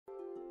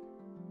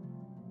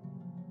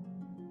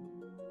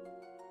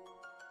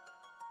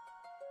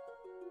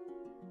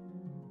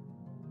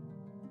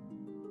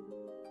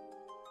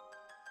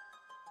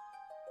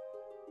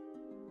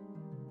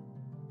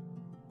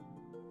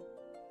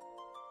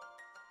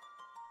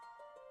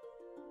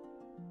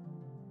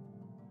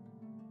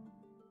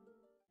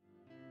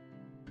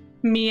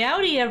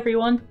Meowdy,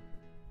 everyone!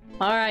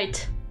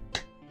 Alright.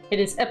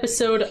 It is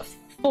episode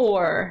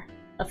 4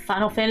 of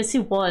Final Fantasy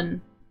 1.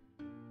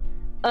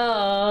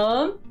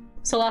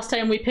 So last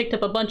time we picked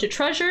up a bunch of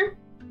treasure.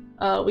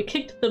 We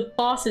kicked the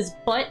boss's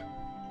butt,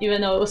 even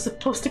though it was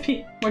supposed to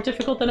be more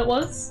difficult than it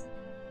was.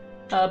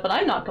 But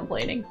I'm not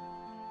complaining.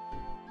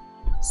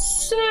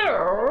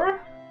 So...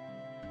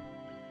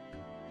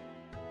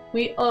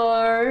 we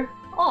are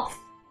off.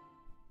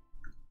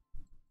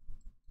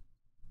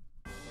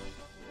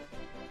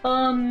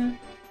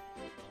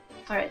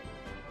 Alright.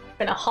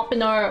 Gonna hop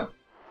in our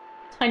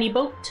tiny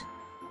boat.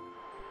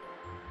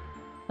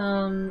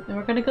 And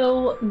we're gonna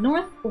go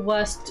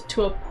northwest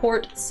to a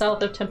port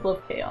south of Temple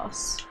of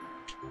Chaos.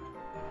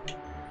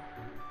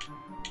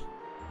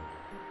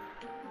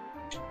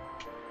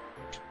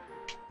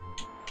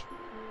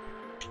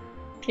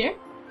 Here?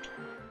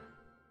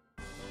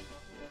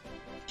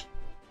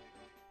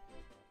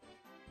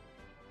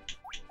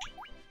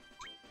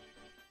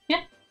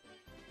 Yeah.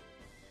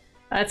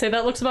 I'd say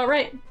that looks about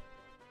right.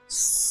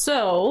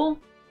 So...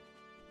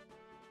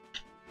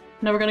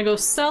 now we're gonna go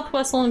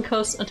southwest along the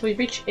coast until we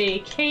reach a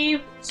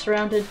cave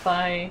surrounded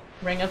by a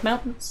ring of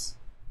mountains.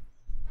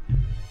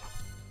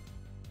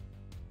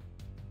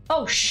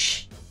 Oh,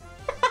 shh!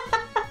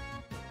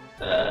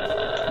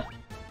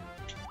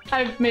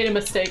 I've made a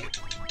mistake.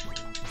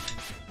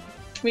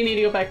 We need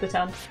to go back to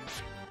town.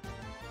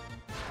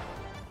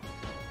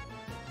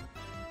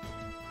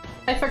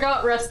 I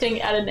forgot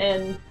resting at an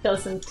inn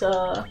doesn't,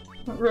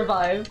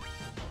 revive.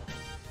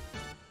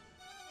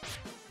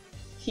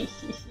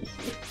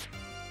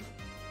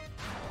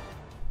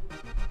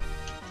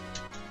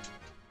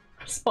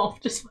 Spalf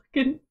just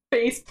fucking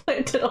face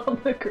planted on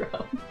the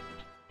ground.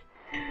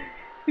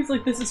 He's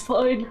like, this is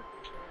fine.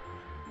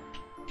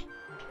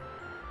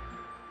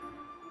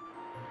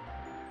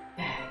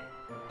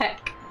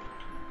 Heck.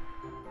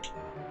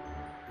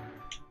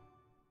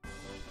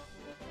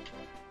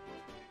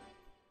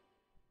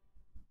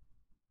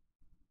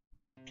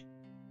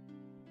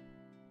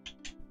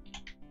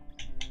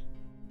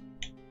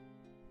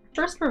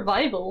 First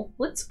revival,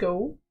 let's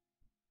go.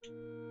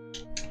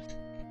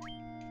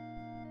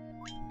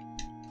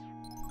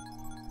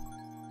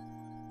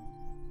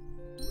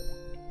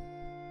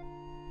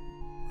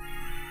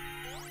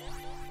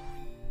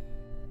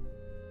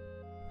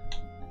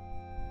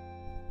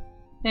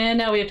 And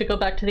now we have to go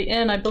back to the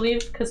inn, I believe,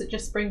 because it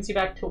just brings you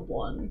back to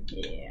 1.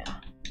 Yeah.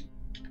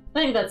 I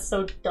think that's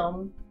so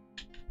dumb.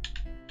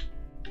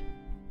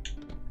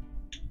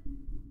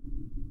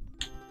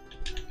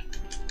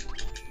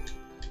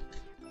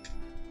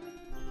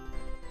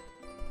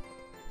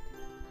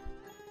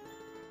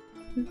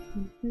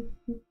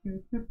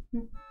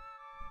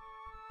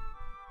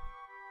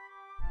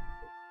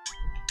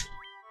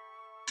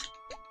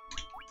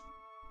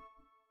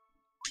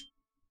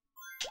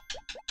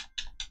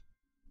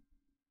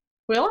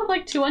 We all have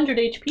like 200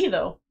 HP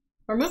though.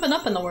 We're moving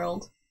up in the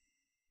world.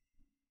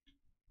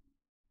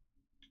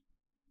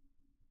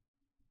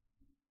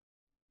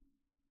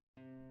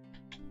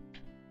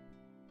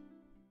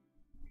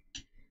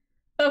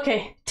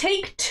 Okay,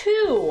 take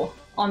 2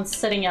 on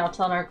setting out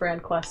on our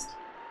grand quest.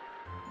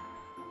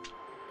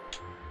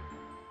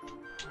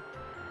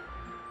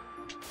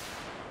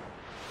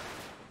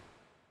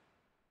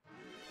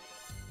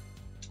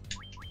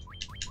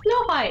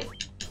 No, hi!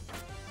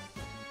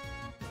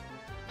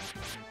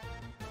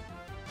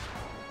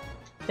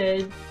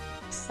 Dead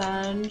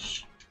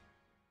Sanj.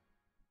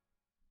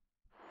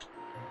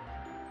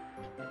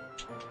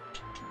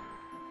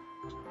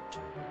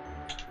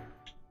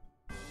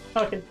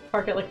 Oh, I can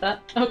park it like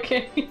that.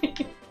 Okay.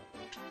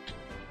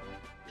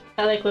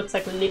 That like looks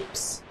like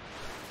lips.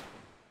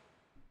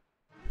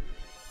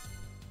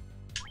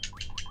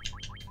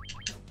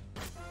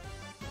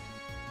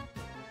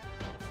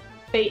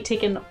 Fate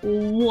taking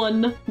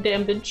 1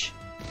 damage.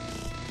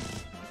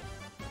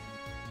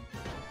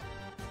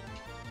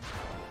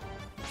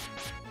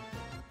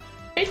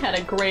 Fate had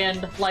a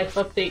grand life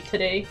update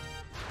today.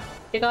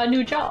 They got a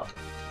new job.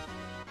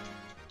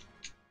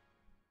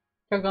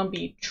 They're gonna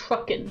be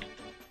trucking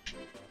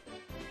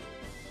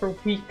for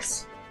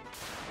weeks.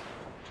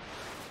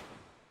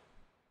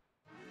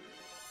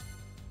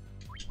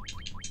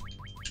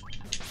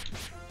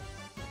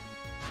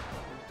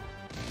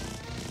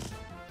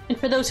 And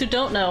for those who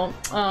don't know,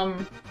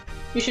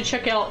 you should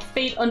check out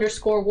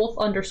Fate_Wolf_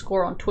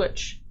 on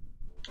Twitch.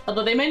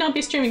 Although they may not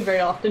be streaming very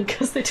often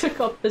because they took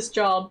up this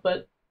job,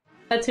 but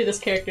that's who this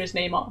character's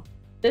name on.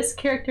 This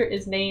character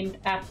is named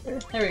after.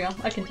 There we go,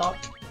 I can talk.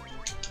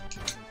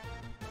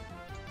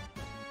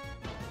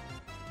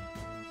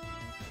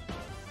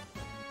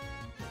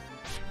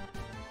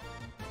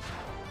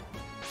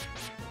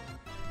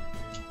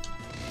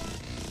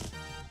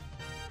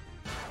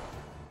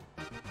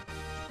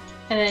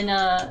 And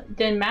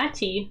then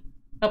Matty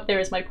up there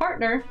is my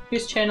partner,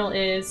 whose channel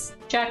is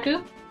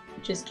Jaku,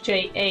 which is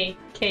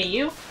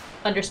JAKU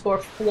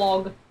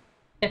 _Fwog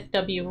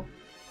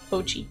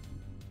FWOG.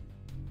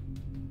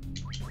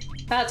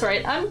 That's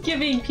right, I'm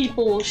giving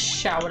people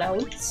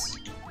shoutouts.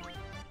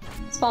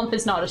 Spomp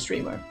is not a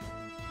streamer.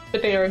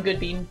 but they are a good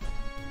bean.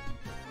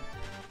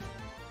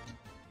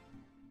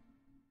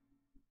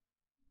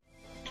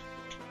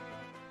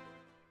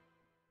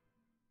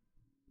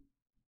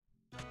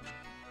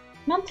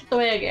 Not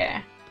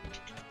Duege.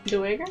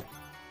 Duege?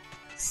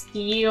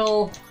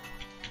 Steel.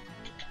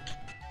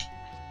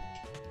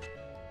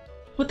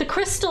 With the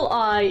crystal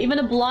eye, even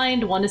a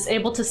blind one is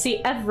able to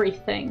see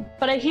everything.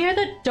 But I hear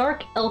that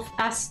Dark Elf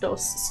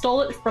Astos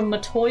stole it from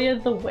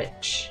Matoya the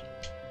Witch.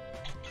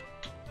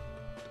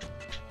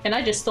 And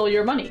I just stole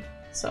your money,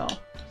 so...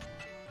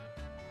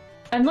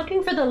 I'm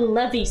looking for the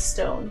Levy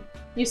Stone.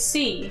 You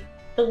see,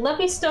 the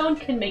Levy Stone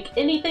can make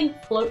anything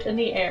float in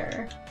the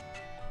air.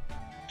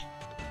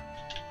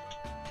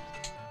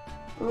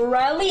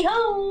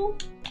 Rally-ho!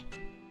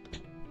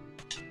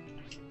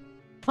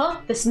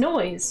 Huh? This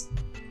noise?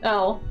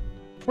 Oh.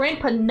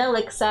 Grandpa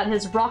Nellick's at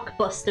his rock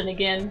bustin'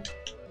 again.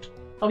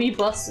 Oh, he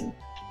bustin'.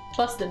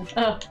 Bustin'.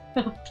 Oh.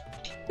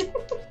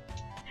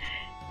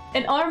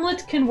 An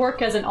armlet can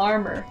work as an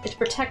armor. It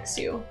protects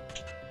you.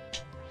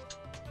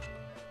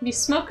 Be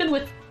smoking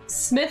with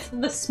Smith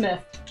the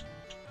Smith.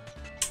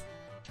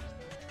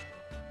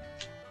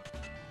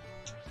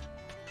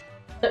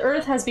 The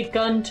earth has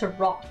begun to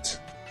rot.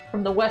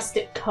 From the west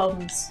it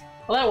comes.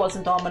 Well, that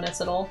wasn't ominous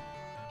at all.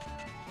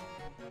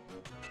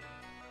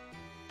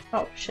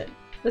 Oh, shit.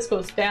 This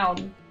goes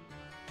down.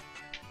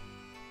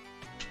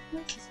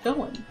 Where's this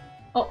going?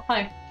 Oh,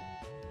 hi.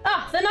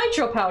 Ah, the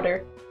nitro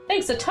powder!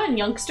 Thanks a ton,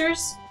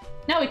 youngsters!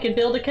 Now we can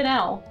build a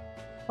canal.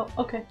 Oh,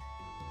 okay.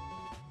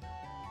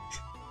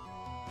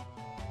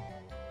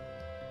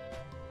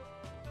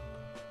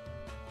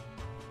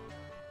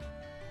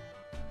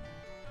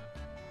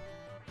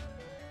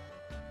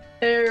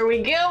 There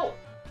we go!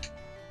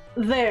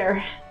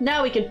 There.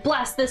 Now we can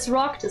blast this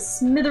rock to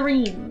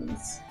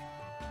smithereens.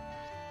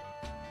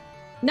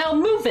 Now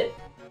move it!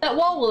 That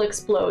wall will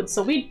explode,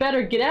 so we'd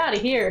better get out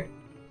of here.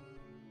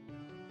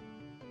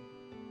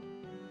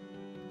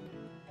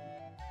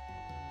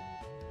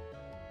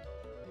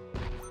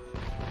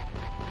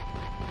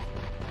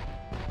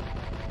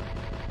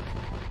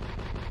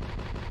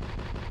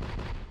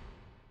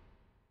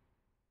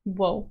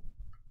 Whoa.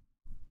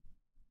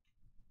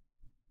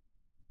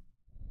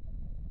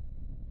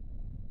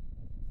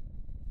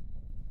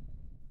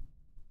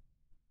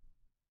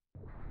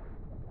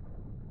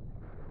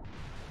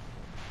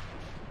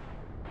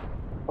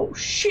 Oh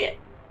shit!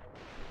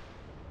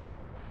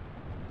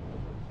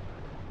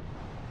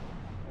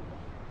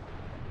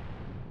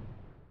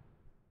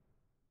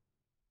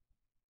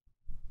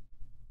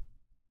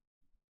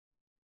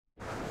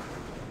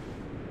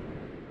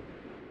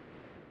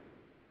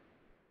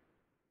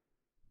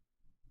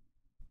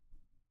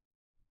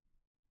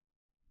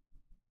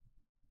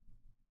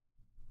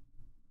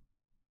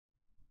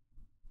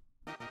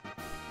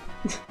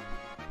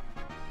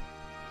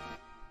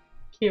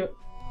 Cute.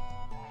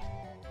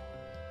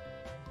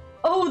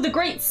 Oh, the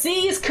Great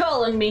Sea is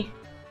calling me!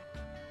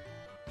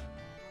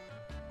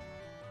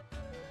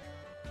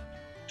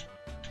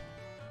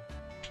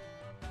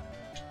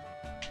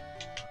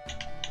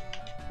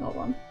 Hold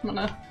on, I'm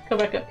gonna go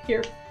back up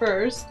here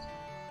first.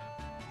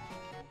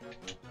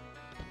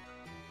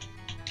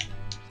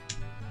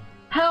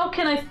 How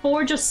can I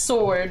forge a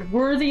sword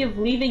worthy of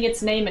leaving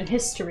its name in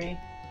history?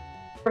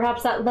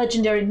 Perhaps that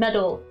legendary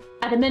metal,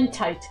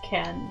 adamantite,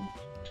 can.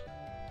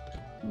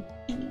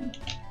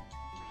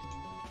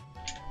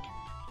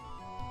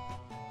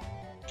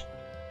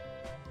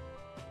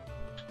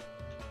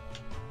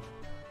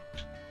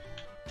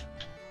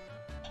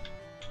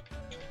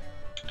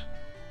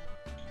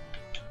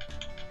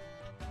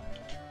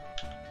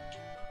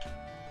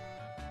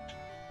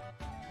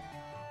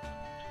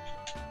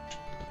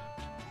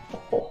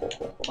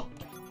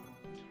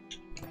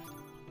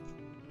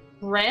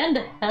 Grand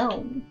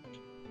Helm.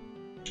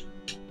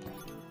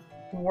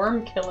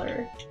 Worm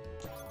Killer.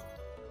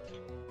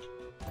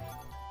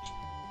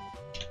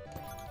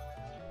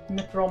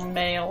 Mithril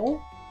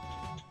Mail.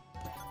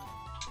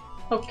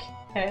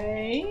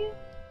 Okay.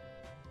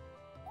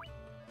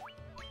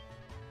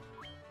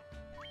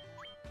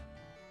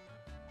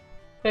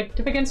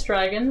 Effective against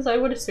dragons, I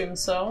would assume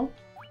so.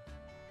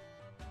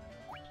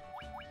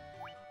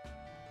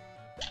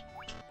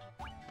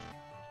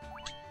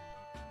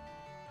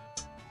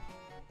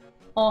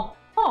 Oh,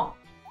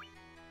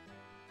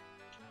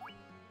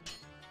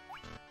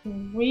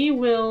 we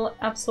will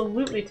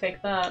absolutely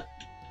take that.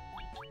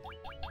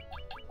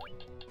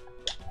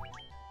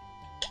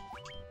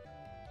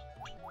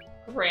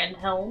 Grand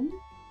Helm.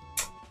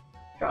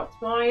 Drops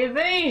my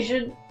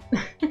evasion.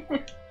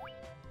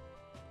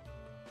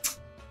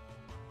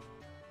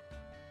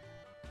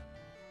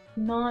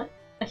 Not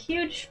a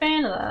huge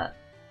fan of that.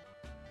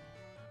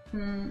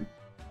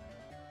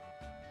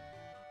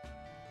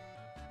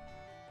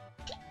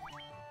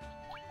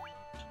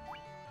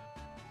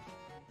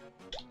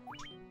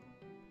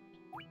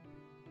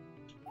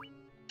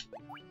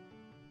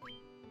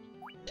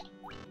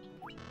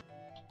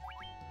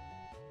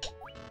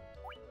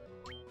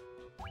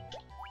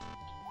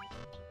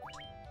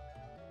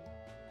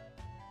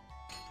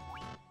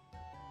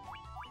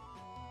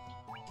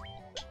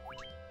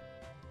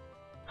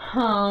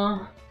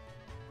 Huh.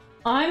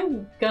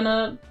 I'm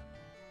gonna...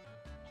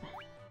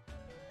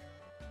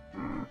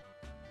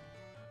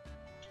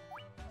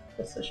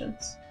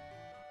 Decisions.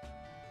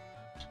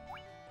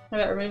 I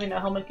bet removing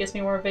that helmet gives me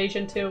more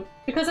evasion too.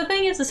 Because the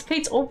thing is, this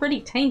Fate's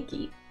already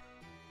tanky.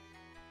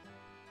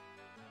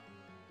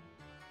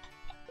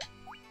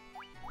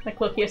 Like,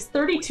 look, he has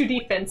 32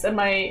 defense and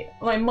my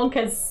monk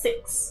has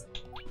 6.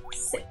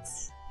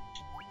 6.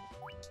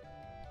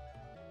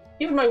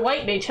 Even my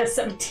white mage has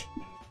 17.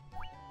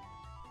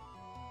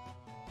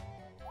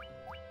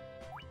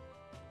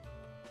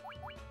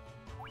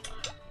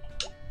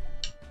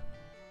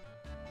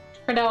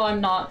 For now, I'm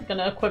not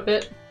gonna equip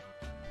it.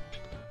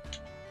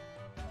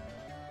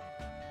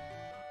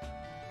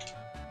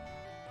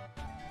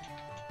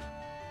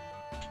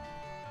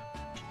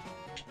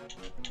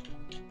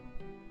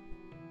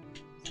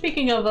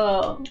 Speaking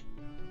of,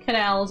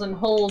 canals and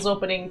holes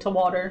opening to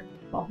water.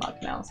 Well, not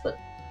canals, but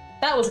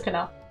that was a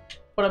canal.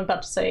 What I'm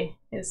about to say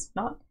is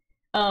not.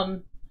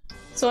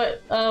 So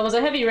it was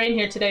a heavy rain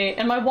here today,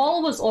 and my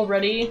wall was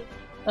already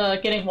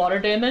getting water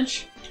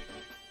damage.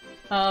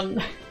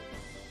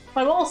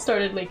 My wall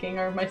started leaking,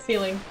 or my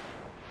ceiling.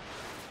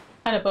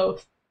 Kind of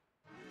both.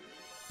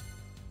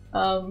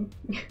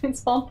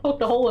 Spawn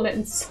poked a hole in it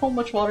and so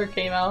much water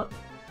came out.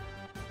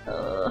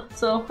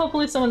 So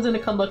hopefully someone's gonna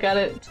come look at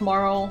it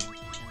tomorrow.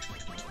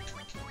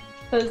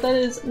 Because that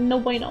is no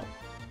bueno.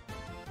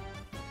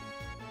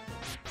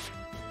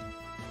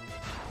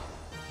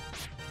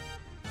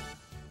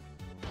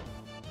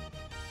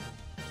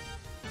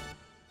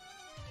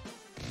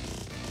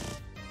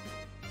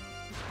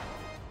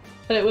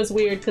 But it was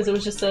weird because it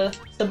was just a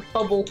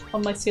bubble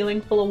on my ceiling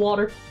full of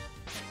water.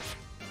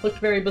 Looked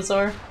very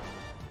bizarre.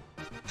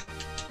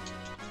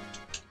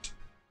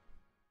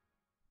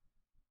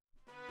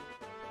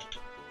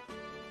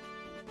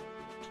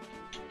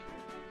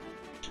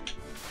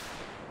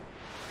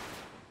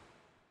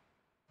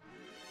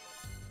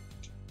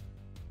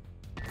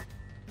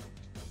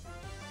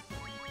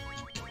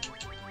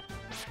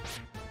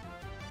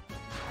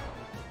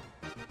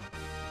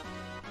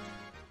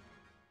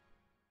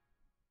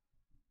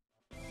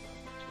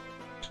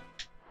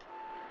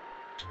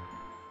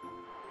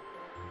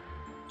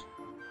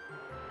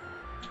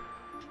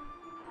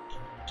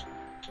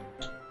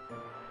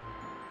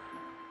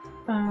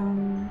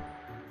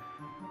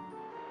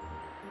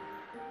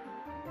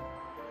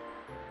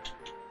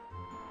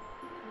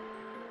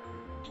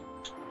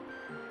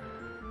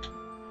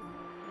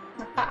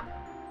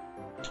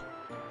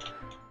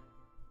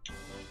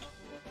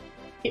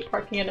 Keep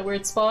parking in a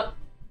weird spot.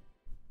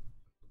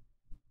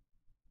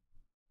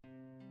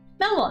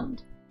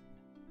 Melond!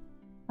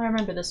 I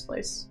remember this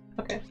place.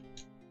 Okay.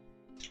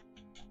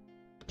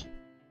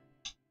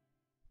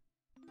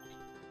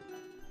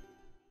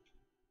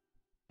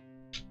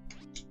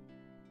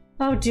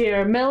 Oh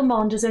dear,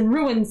 Melmond is in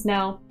ruins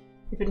now.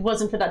 If it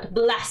wasn't for that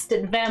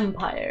blasted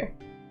vampire.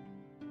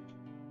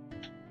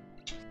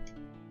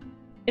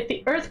 If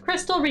the Earth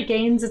Crystal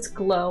regains its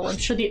glow, I'm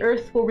sure the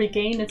Earth will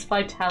regain its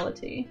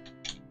vitality.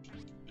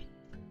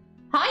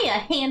 Hiya,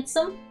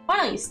 handsome! Why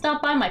don't you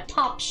stop by my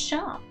pop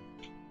shop?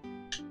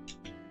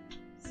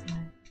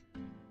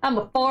 I'm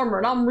a farmer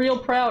and I'm real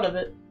proud of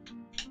it.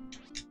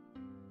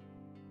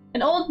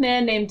 An old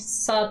man named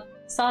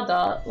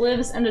Sada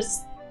lives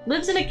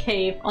in a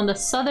cave on the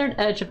southern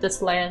edge of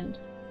this land.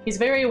 He's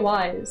very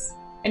wise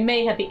and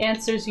may have the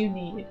answers you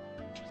need.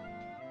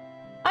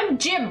 I'm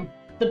Jim,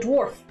 the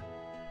dwarf.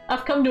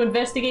 I've come to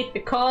investigate the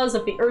cause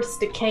of the Earth's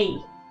decay.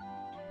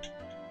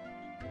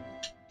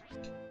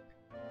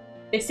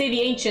 They say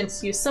the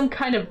ancients used some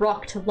kind of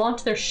rock to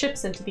launch their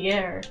ships into the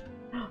air.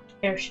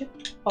 Airship?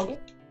 Okay.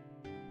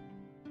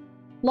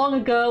 Long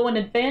ago, an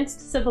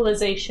advanced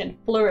civilization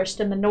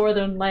flourished in the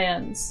northern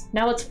lands.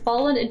 Now it's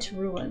fallen into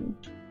ruin.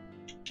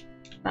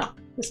 Oh,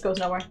 this goes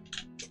nowhere.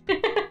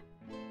 I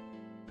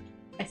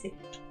see.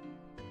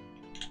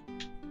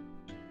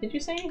 Did you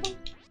say anything?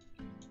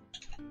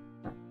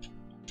 No.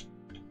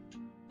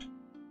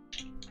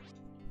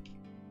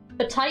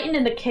 The Titan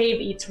in the cave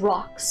eats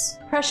rocks.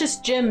 Precious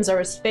gems are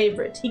his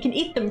favorite. He can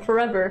eat them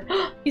forever.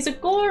 He's a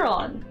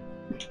Goron!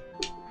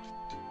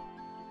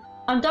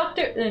 I'm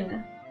Dr.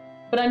 Ng,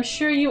 but I'm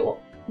sure you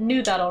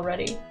knew that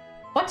already.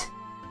 What?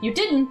 You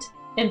didn't?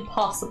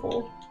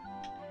 Impossible.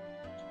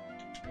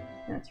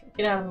 That's right.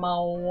 Get out of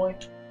my way.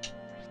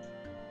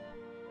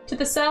 To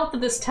the south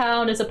of this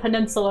town is a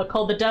peninsula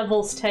called the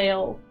Devil's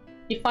Tail.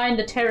 You find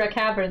the Terra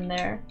Cavern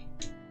there.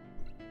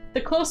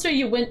 The closer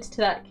you went to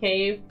that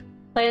cave,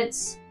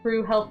 plants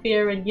grew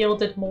healthier and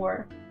yielded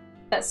more.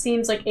 That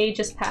seems like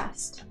ages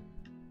past.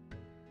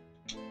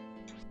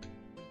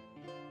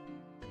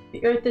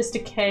 The earth is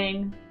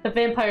decaying. The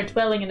vampire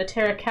dwelling in the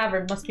Terra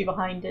Cavern must be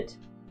behind it.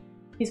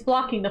 He's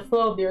blocking the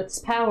flow of the earth's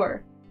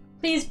power.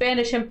 Please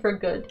banish him for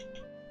good.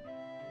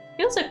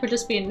 Feels like we're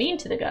just being mean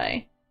to the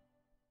guy.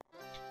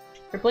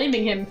 We're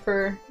blaming him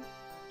for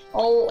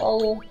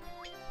all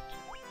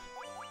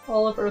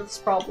of Earth's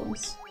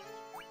problems.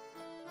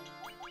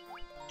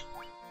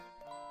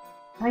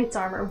 Knight's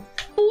armor.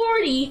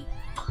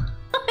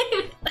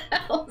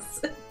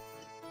 45,000!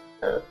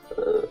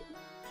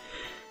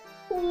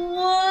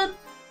 What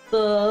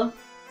the?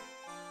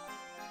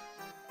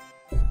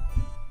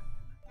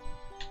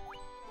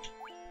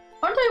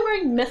 Aren't I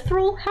wearing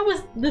mithril? How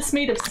is this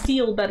made of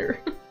steel better?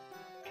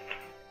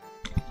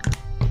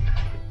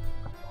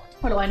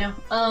 What do I know?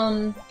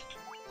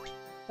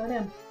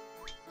 Goddamn.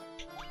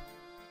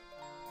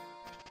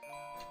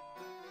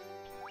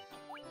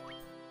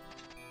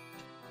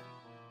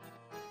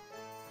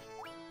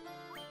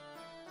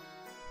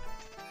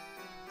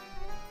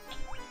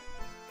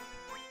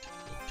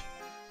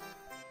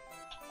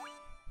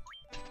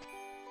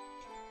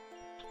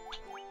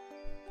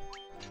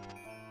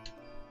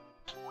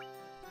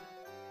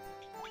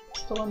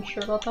 Still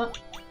unsure about that.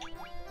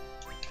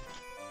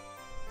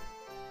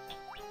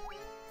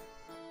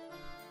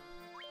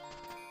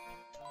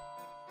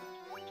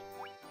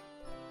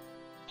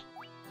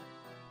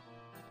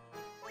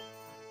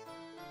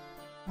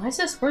 Why is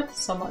this worth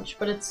so much?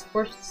 But it's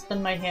worse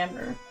than my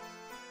hammer.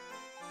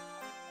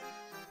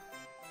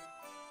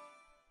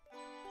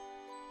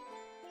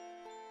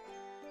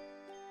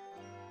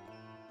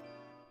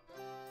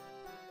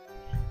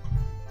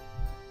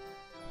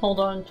 Hold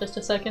on just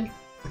a second.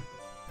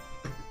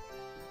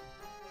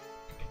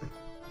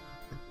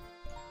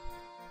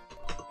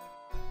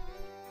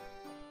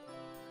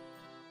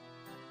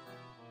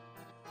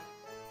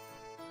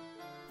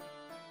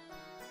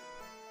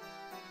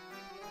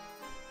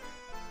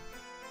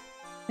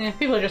 Yeah,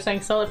 people are just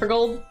saying sell it for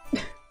gold.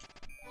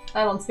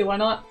 I don't see why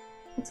not.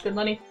 It's good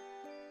money.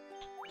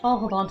 I'll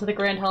hold on to the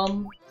Grand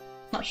Helm.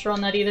 Not sure on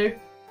that either.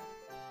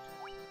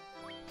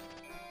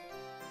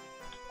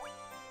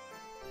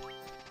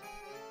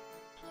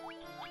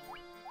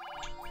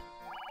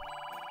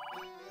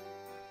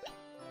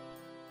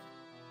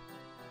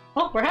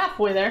 Well, we're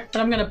halfway there,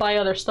 but I'm gonna buy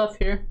other stuff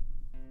here.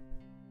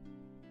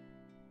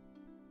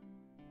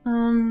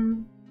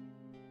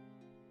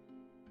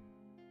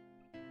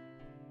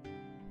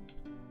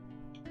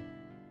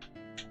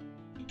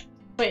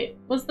 Wait,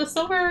 was the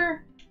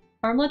silver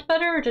armlet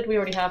better, or did we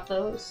already have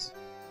those?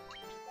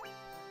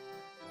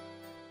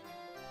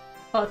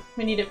 Oh,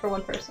 we need it for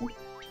one person.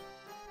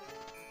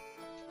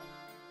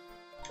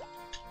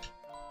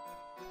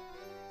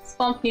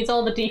 Spomp needs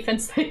all the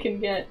defense they can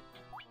get.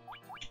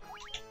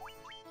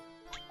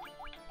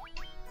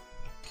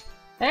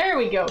 There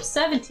we go,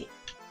 17.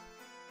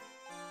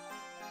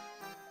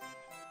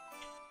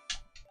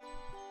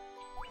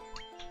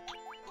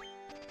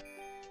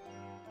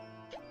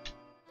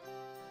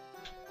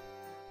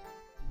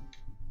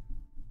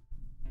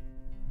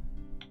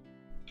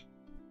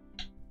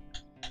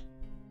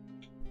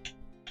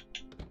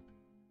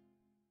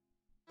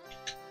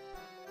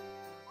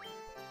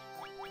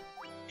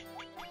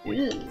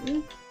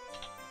 Ooh.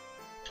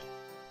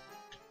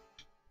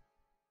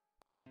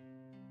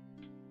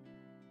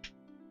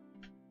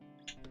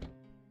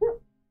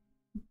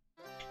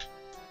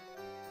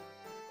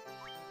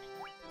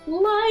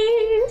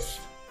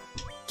 Life!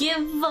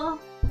 Give up!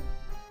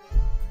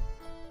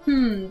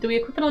 Do we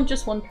equip it on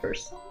just one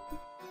person?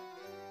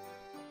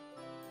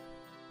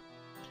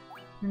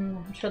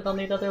 I'm sure they'll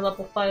need other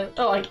level 5.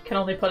 Oh, I can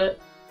only put it.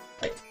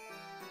 Right.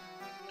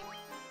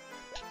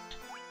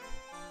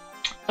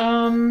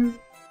 Oh,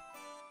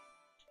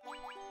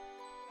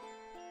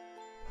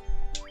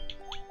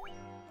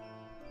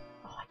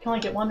 I can only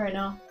get one right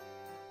now.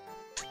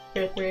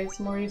 Tier 3 is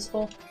more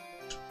useful.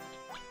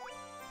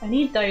 I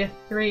need Dia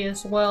 3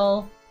 as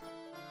well.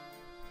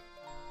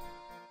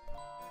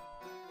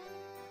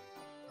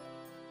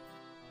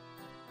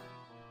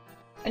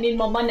 I need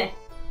more money. I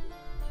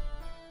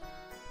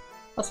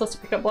was supposed to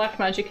pick up black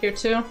magic here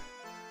too.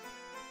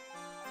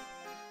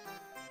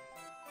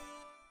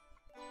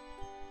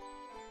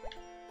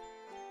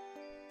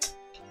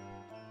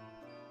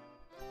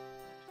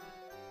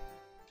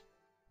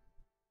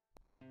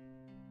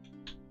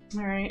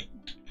 Alright.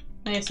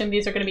 I assume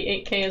these are going to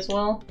be 8k as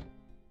well.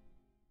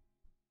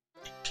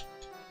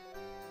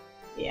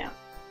 Yeah.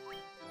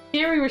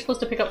 Here we were supposed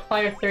to pick up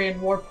Fire 3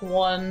 and Warp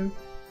 1.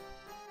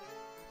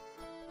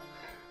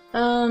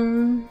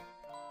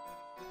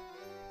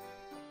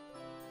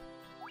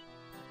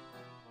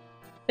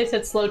 They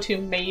said slow 2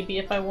 maybe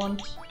if I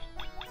want.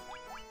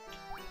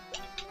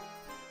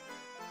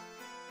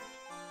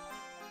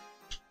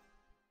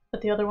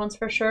 But the other ones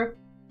for sure.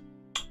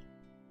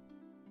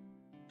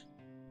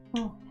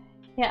 Oh,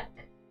 yeah.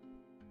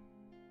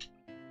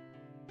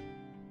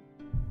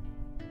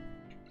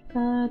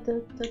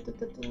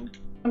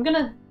 I'm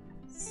gonna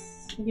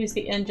use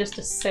the end just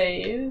to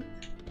save.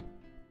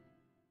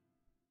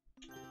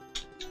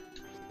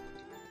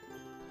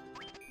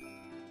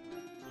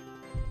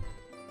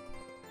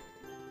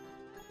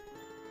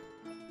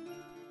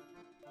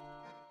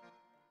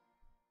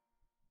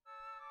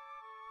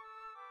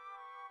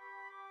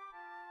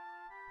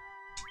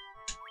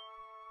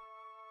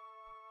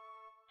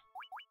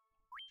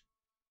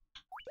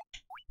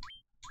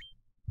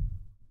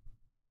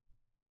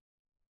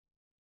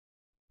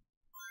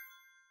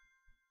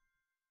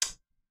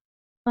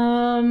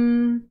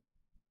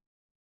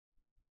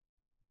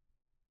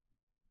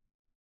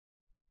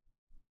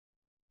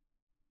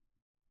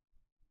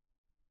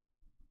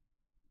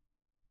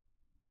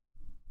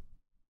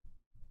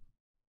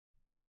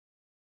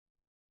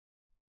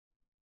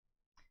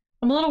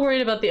 I'm a little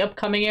worried about the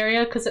upcoming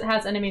area because it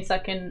has enemies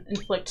that can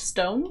inflict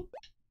stone.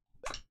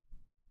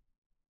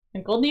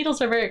 And gold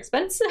needles are very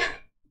expensive.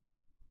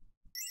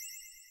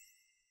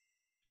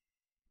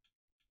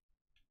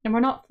 And we're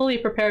not fully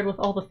prepared with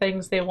all the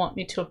things they want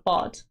me to have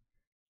bought.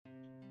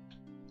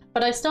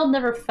 But I still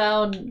never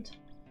found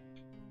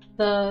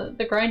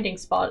the grinding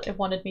spot it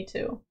wanted me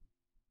to.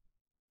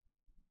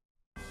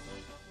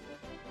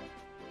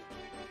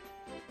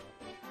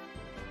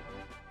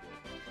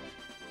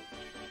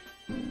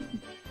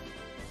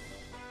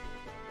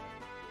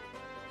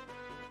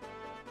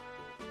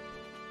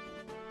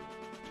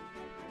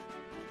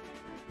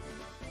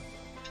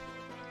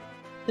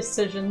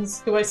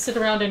 Decisions. Do I sit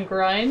around and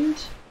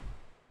grind?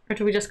 Or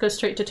do we just go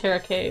straight to Terra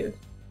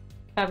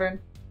Cavern?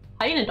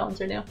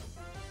 Hyenodons are new.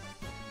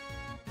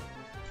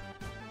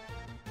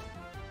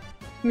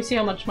 Let me see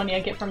how much money I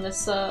get from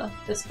this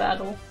this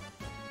battle.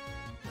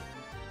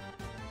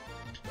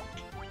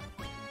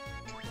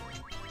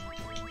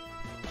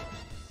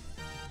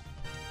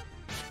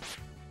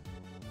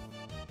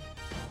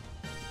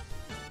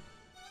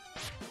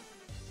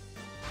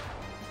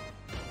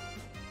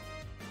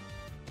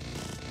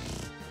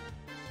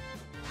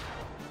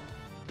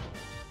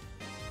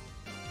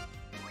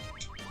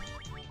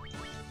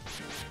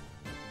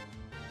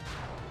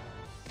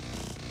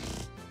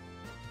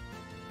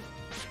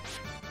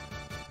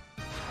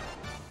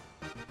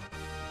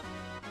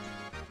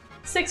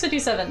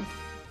 $6.57.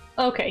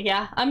 Okay,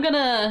 yeah. I'm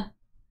gonna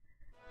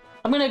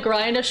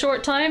grind a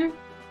short time,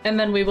 and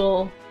then we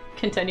will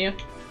continue.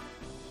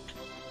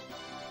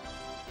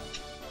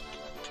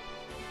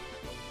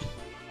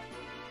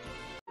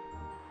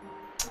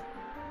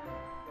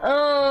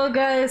 Oh,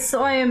 guys,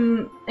 so I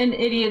am an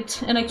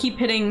idiot, and I keep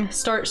hitting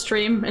start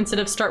stream instead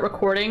of start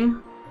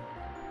recording.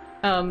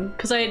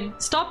 Because I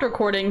had stopped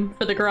recording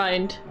for the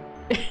grind,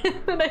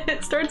 and I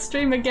hit start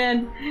stream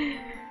again.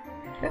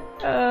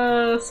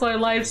 So I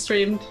live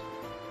streamed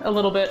a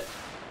little bit.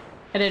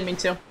 I didn't mean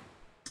to.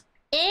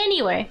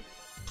 Anyway.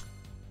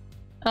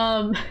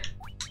 So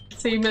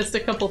you missed a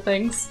couple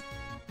things.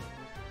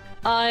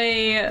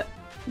 I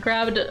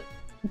grabbed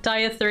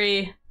Dia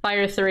 3,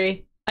 Fire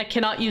 3. I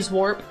cannot use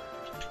Warp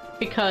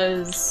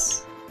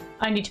because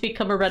I need to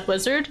become a Red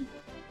Wizard.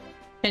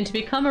 And to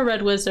become a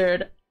Red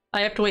Wizard,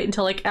 I have to wait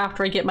until like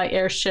after I get my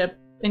airship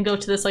and go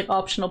to this like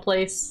optional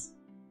place.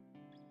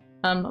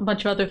 A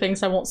bunch of other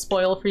things I won't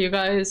spoil for you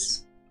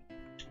guys.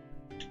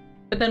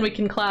 But then we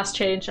can class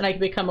change and I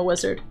can become a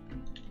wizard.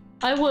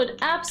 I would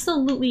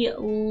absolutely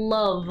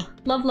love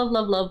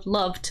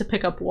to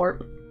pick up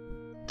Warp.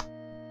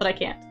 But I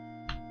can't.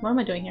 What am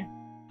I doing here?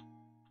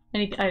 I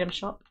need the item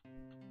shop.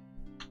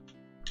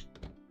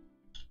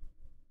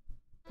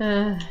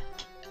 I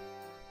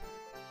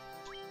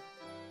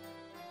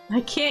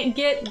can't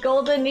get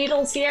golden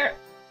needles here!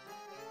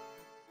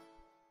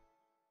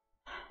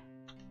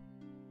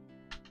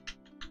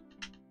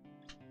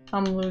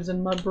 I'm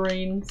losing my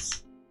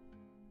brains.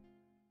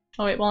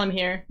 Oh wait, while I'm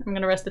here, I'm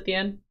gonna rest at the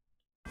end.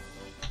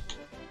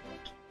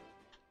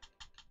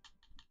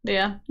 But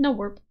yeah, no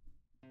warp.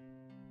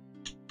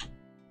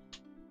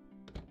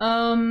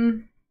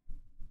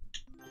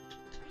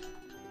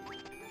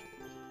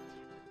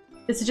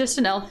 Is it just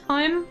an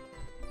Elfheim?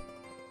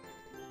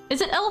 Is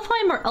it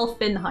Elfheim or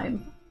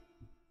Elfinheim?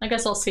 I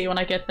guess I'll see when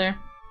I get there.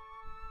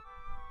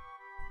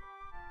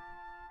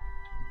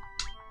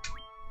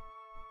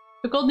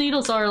 The gold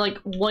needles are like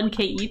 1k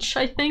each,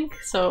 I think,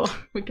 so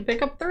we can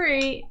pick up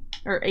 3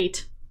 or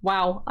 8.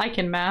 Wow, I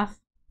can math.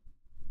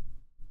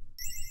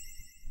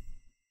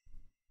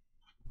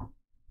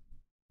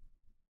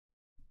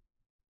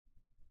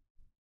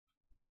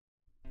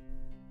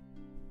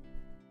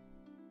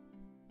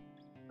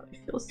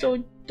 I feel so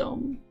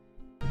dumb.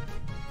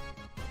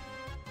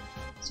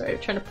 Sorry, I'm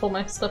trying to pull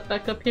my stuff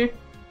back up here.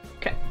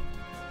 Okay.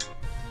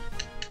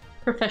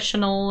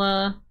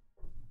 Professional,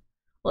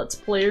 Let's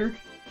Player.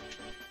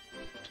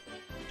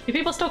 Do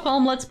people still call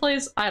them Let's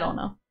Plays? I don't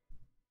know.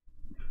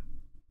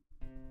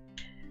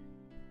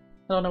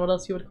 I don't know what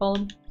else you would call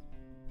them.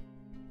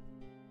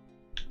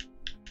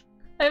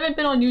 I haven't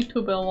been on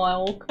YouTube in a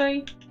while,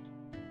 okay?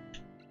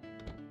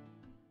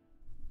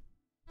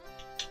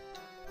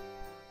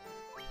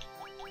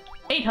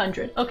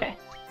 $800, okay.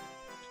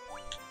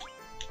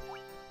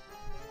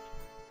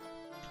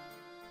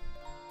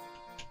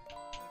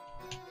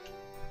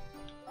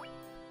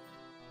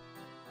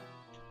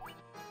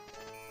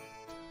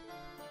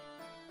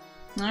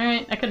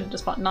 Alright, I could have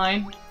just bought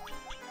 9.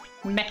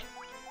 Meh.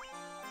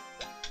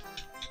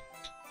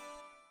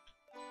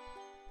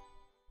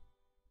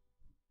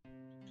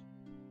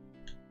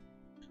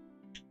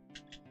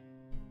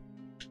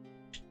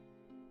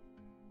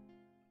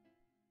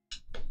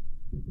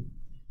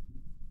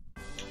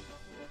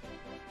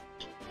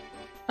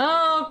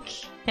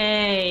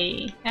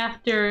 Okay,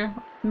 after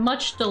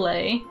much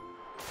delay,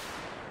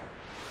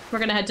 we're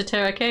gonna head to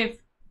Terra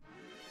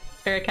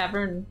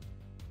Cavern,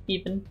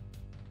 even.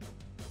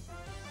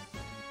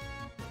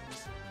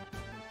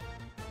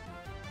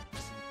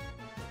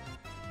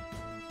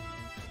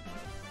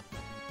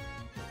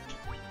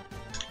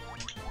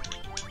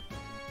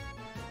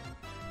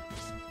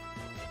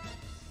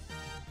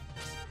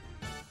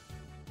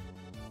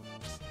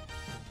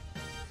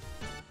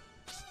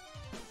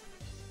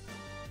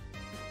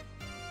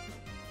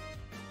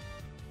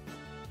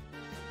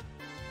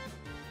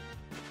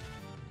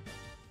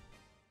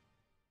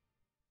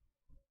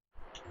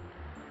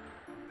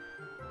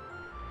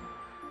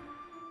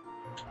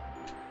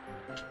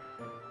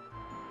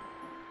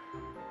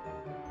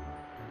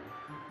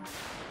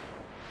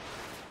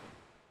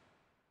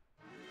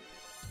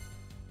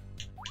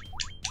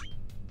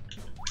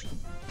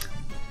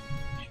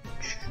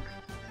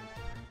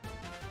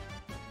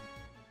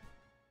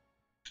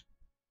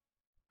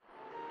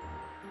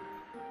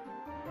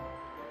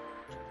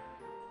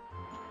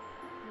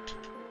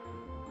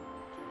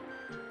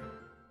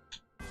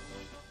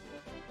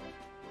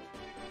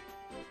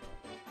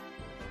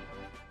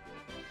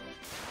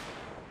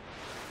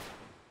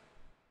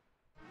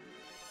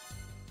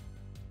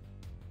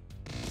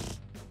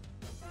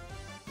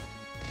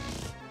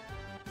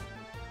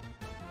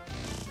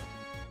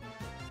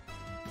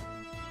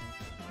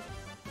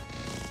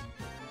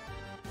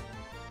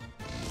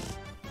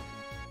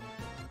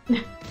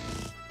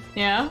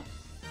 Yeah?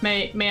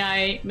 May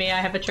I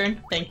have a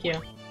turn? Thank you.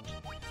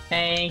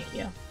 Thank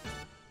you.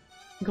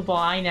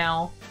 Goodbye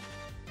now.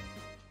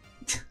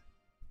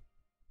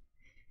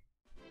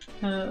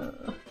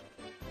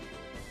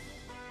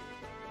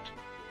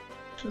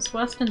 This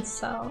west and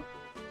south.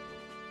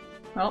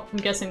 Well, I'm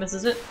guessing this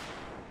is it.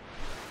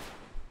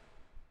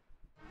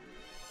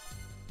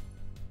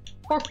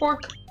 Fork,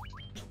 fork.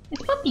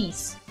 It's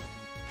puppies.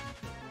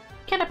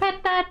 Can I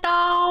pet that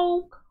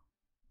dog?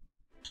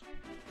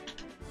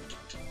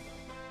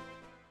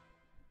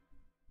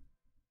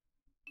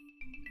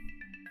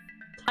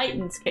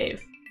 Titan's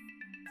Cave.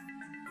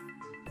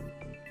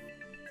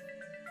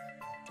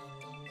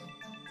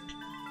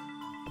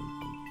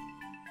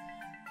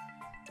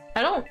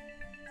 I don't...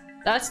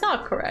 That's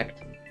not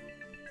correct.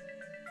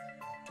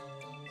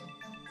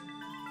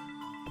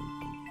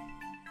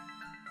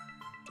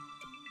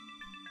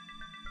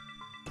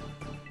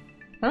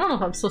 I don't know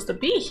if I'm supposed to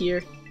be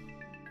here.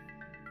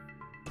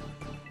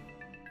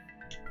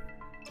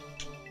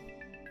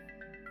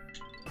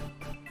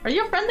 Are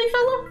you a friendly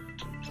fellow?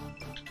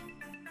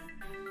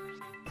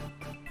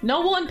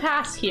 No one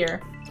passed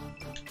here.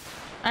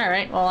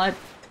 Alright, well I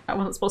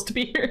wasn't supposed to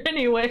be here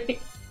anyway.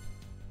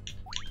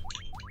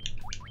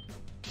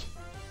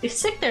 They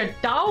sick their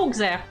dogs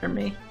after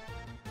me.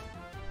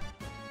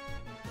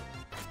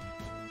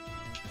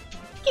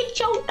 Get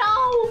your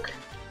dog!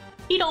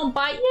 He don't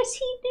bite. Yes,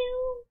 he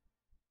do.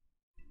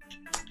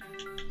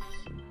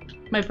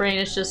 My brain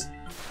is just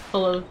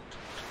full of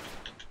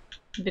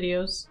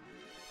videos.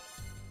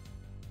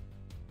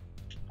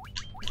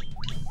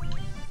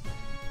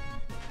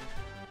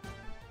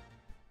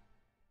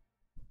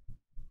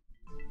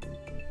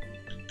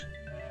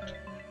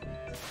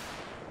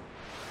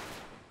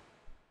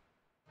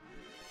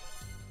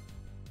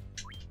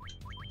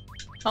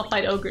 I'll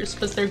fight ogres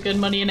because they're good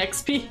money and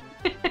XP.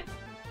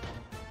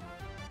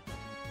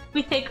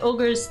 We take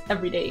ogres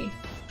every day.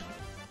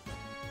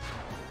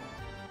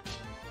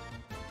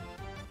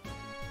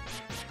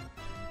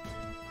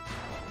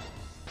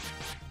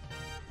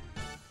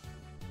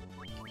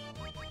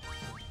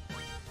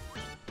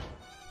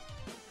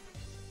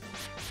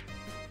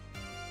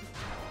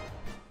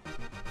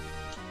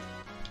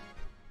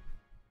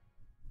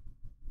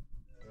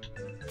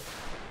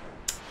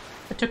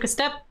 I took a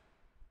step.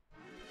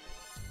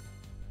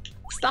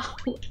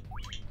 Stop.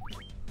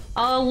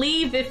 I'll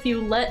leave if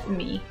you let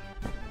me.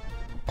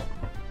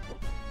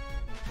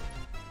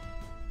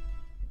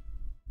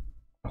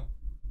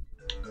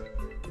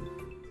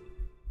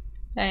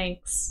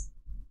 Thanks.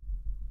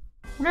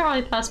 I wonder how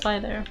I passed by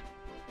there.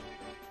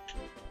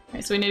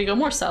 Alright, so we need to go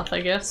more south, I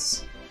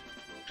guess.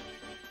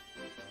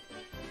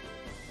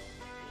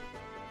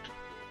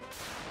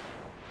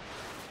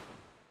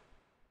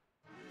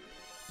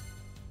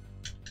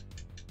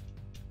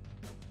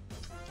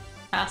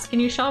 Ask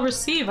and you shall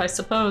receive, I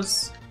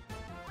suppose.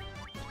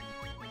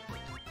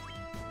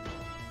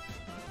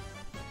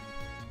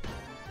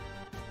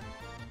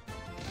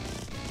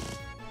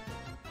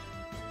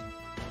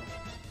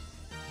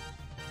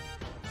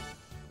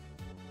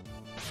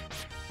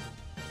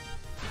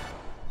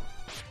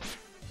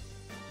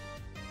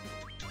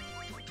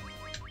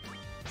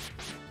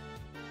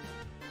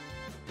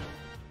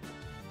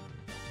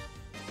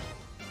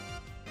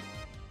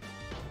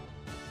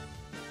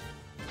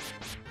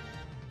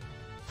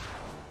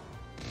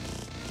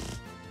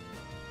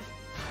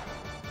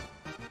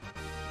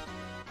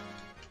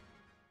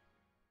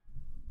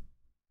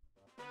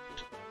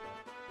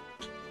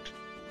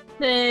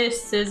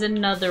 This is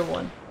another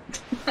one.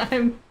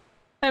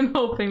 I'm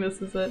hoping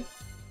this is it.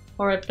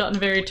 Or I've gotten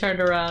very turned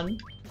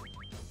around.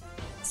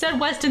 Said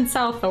west and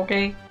south,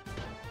 okay?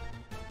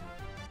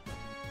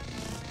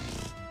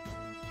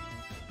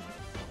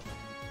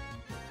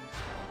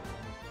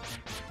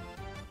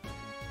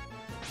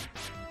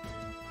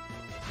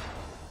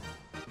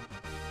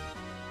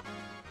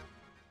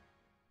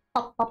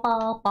 Pop, pop,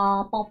 pop,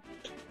 pop, pop.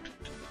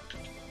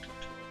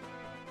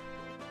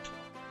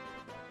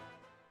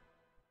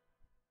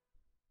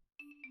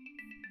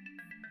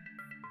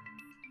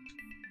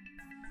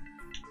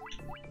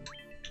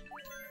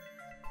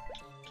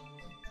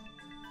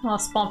 I'll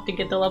spomp to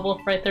get the level up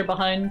right there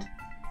behind.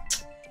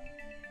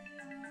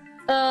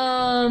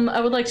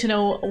 I would like to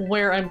know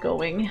where I'm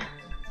going.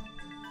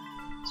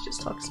 This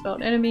just talks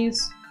about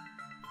enemies.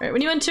 Alright,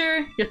 when you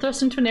enter, you're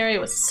thrust into an area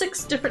with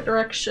 6 different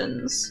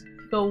directions.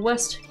 If you go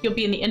west, you'll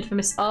be in the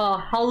infamous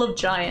Hall of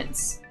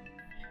Giants.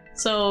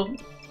 So,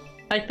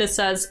 like this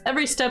says,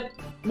 every step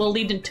will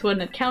lead into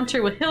an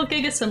encounter with hill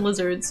gigas and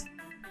lizards.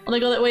 Only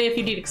go that way if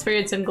you need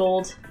experience and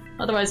gold.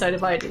 Otherwise, I'd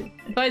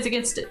advise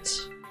against it.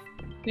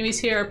 Enemies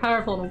here are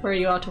powerful and will wear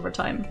you out over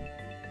time.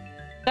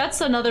 That's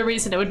another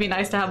reason it would be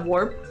nice to have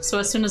warp, so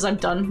as soon as I'm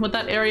done with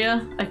that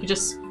area, I could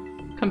just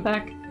come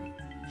back.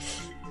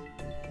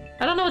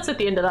 I don't know what's at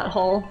the end of that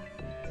hall.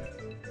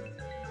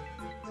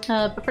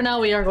 But for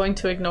now we are going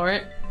to ignore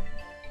it.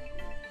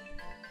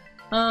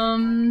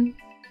 Let's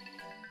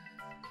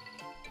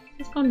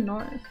go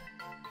north.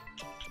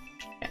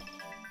 Okay.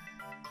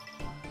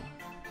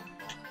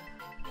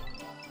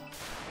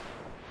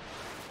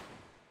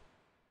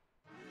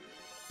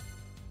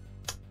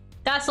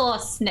 Castle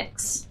of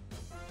Snicks.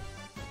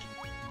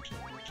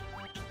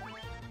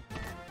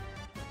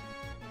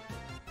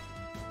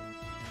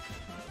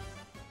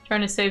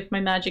 Trying to save my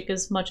magic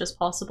as much as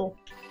possible.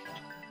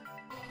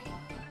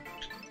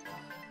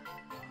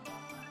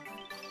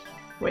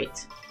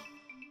 Wait.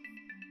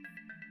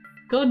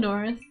 Go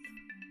north.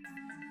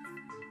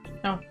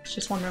 No, it's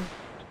just one room.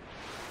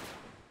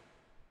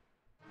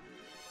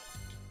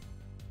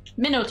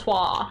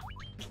 Minotaur!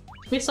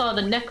 We saw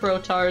the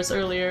Necrotars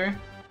earlier.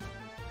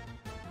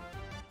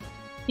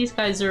 These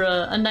guys are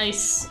a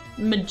nice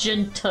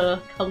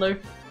magenta color.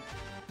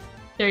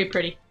 Very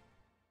pretty.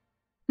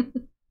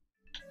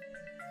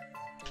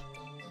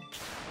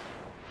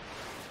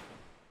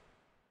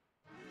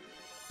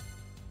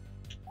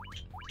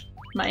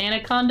 My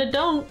anaconda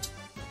don't!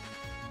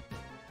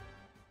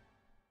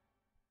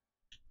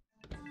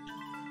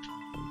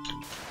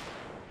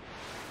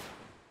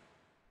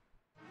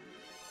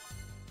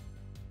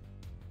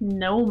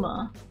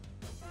 Noma.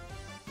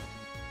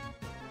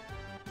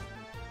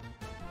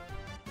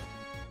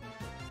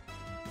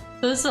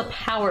 So this is a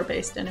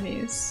power-based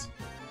enemies.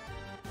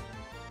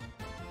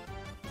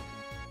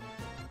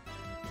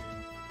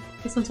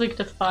 This one's weak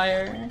to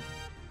fire.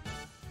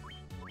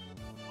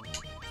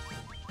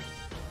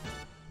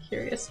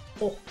 Curious.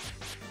 Oh.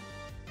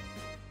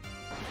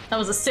 That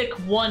was a sick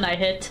one I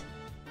hit.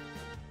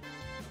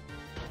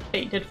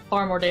 Fate did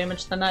far more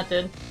damage than that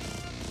did.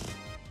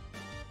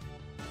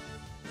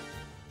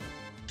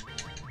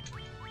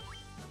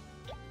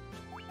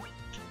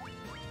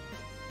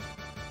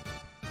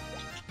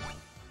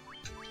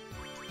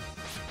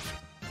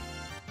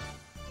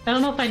 I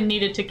don't know if I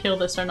needed to kill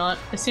this or not.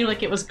 It seemed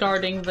like it was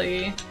guarding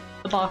the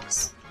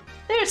box.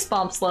 There's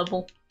Spomp's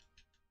level.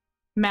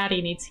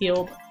 Maddie needs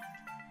healed.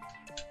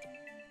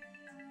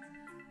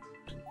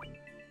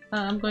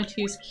 I'm going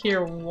to use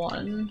Cure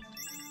 1.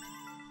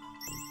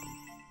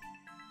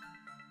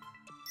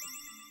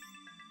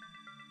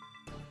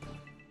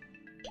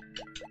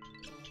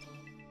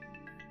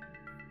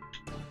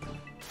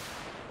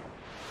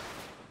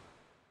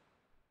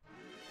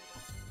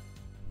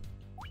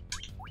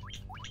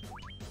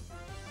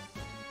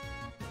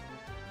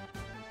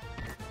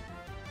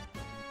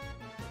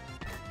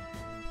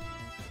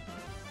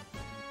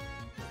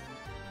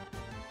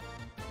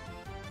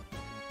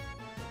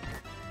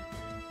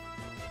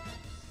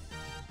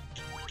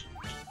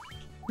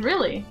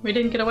 Really? We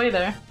didn't get away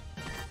there.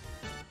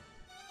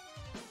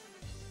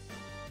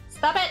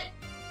 Stop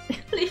it!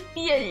 Leave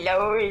me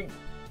alone!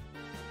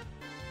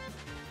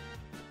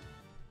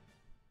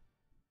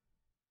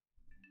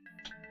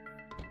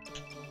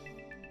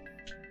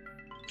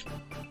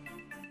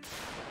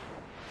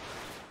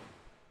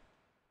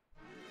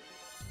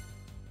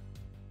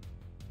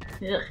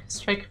 Ugh,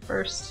 strike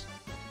first.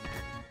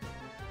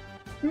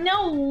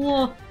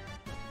 No!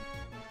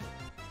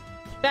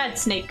 Bad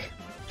snake.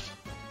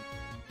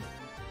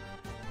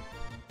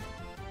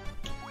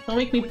 Don't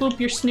make me poop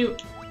your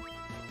snoot.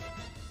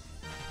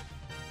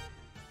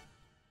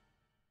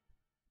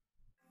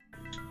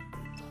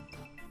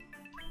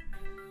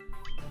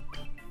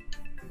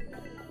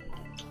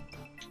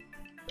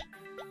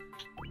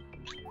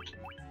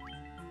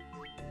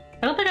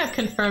 I don't think I've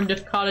confirmed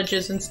if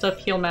cottages and stuff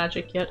heal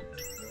magic yet.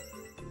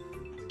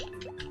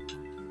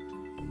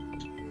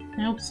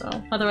 I hope so.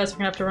 Otherwise we're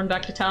gonna have to run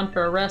back to town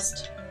for a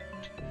rest.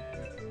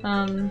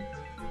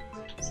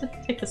 Let's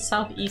take the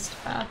southeast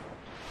path.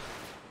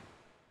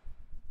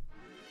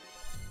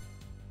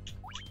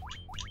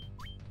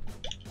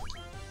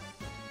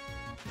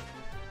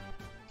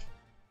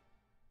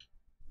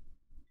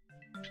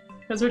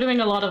 Because we're doing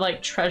a lot of,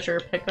 like, treasure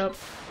pickup.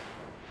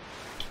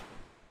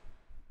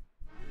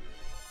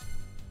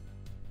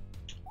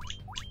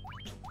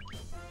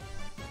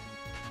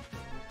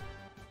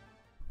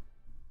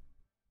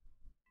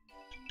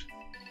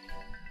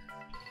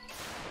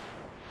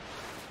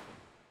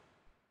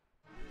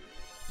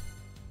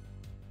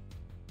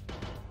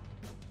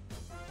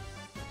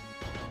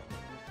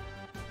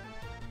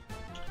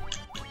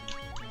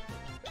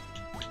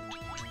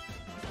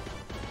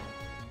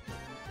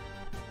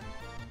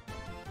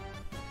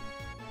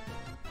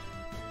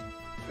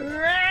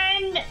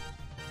 Run!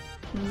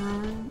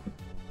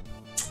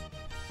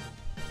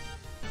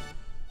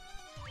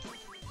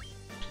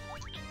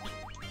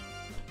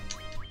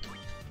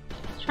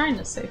 Trying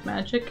to save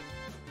magic.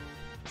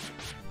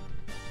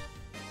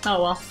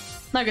 Oh well.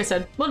 Like I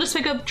said, we'll just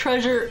pick up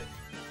treasure,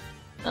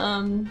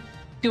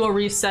 do a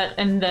reset,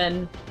 and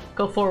then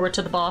go forward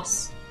to the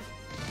boss.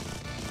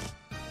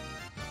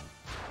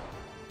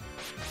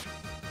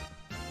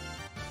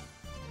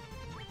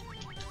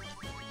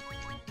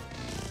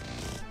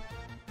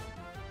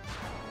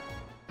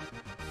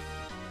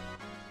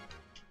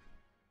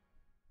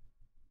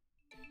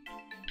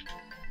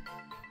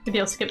 Maybe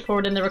I'll skip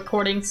forward in the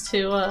recordings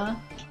to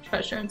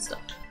treasure and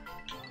stuff.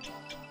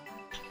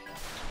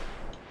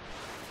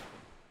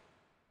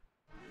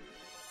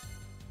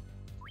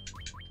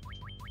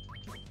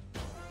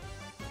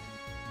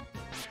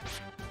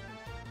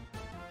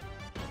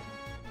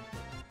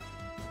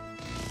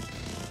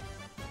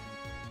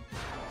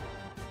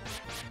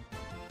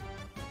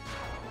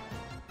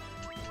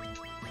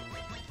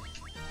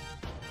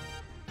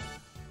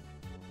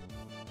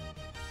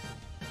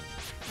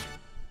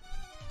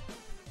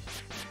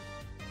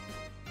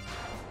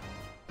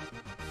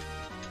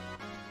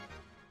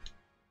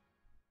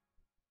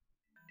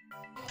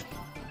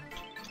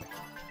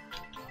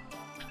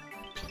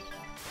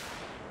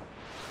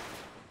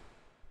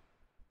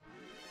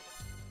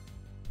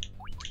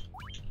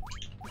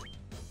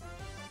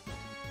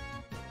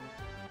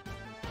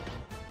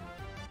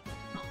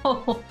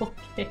 Oh,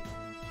 okay.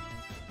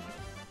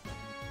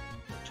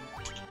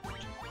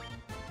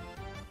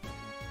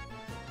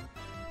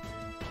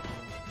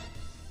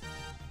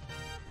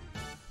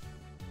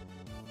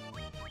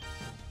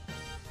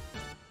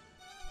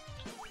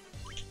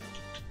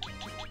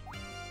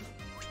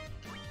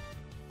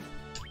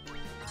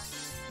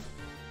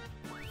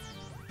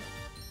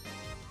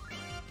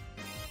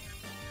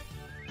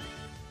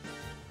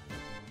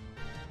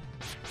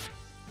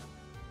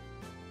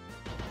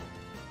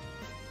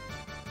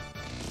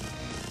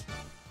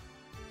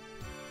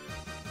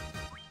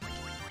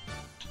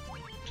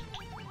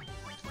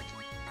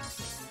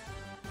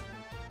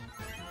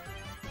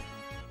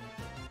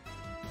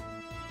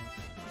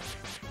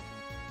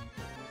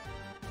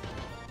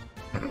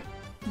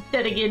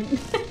 Dead again.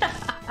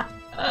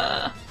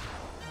 I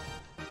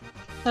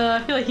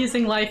feel like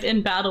using life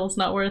in battle is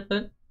not worth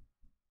it.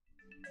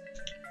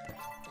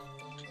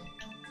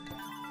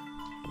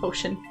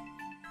 Potion.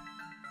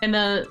 In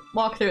the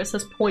walkthrough it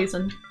says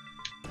poison.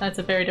 That's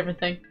a very different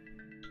thing.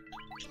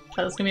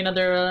 That was gonna be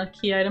another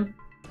key item.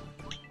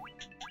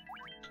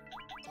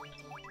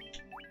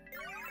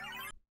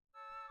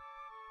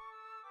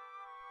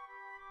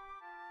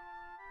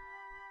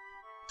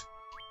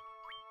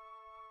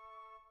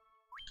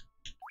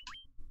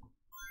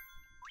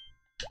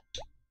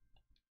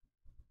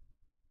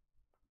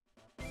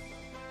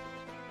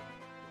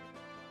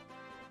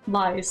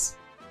 Lies.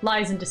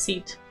 Lies and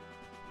deceit.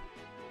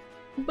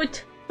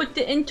 But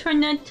the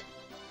internet...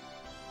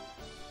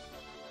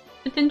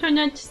 But the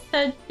internet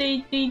said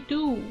they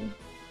do.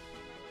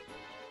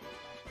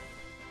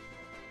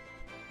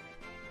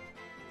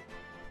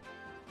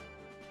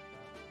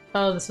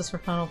 Oh, this is for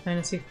Final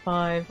Fantasy V.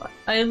 I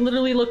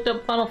literally looked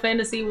up Final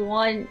Fantasy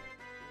 1.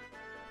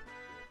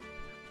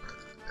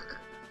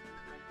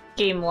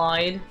 Game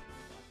lied.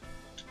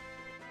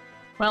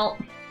 Well...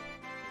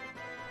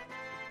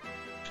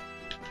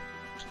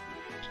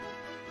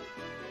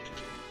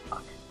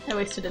 I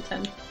wasted a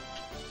 10.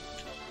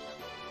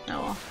 Oh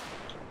well.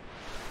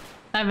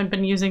 I haven't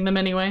been using them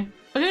anyway.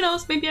 But who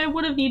knows, maybe I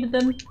would have needed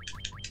them.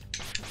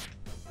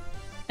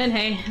 And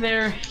hey,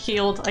 they're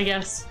healed, I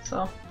guess,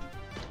 so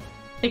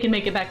they can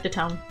make it back to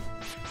town.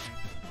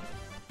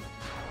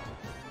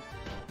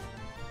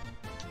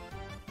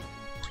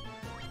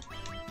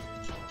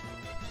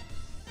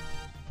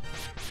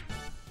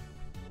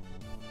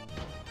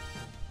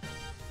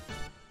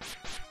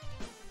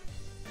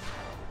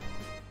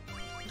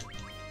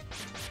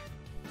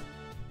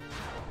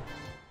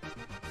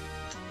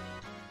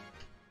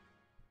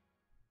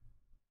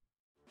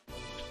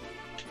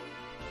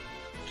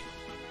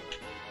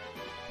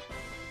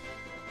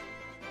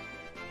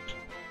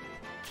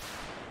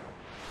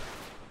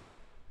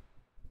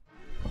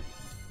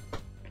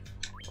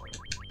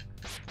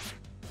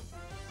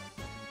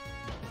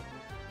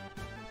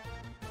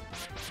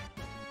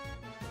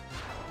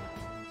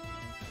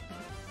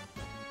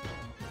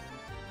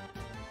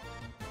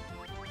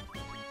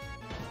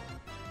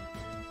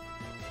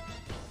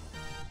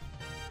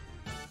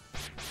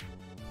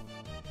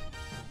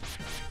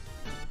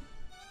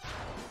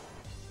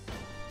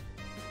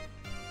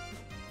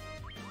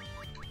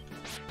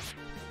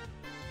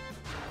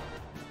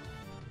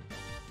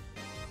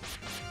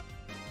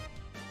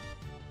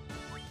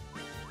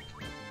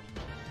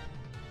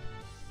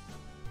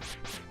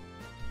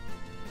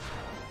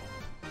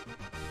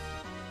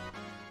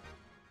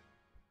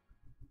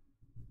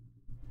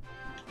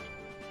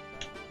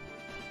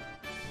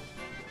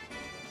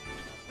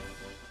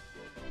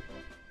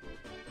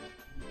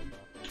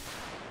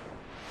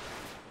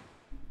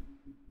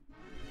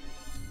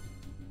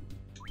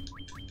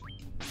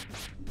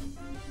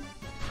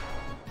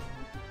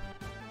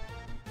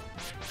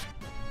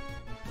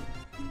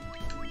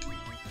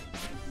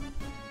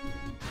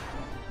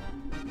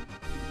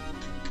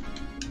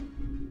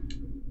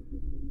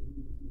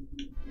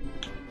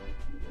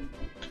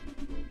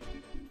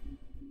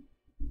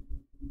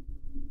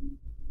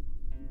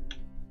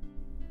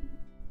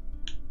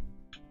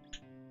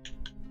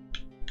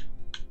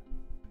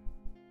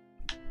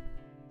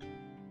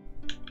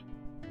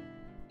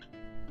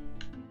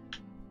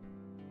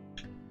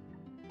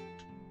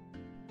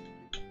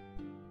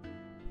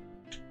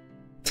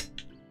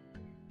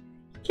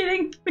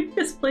 Kidding?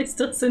 This place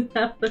doesn't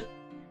have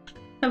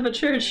a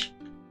church.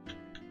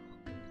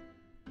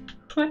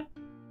 What?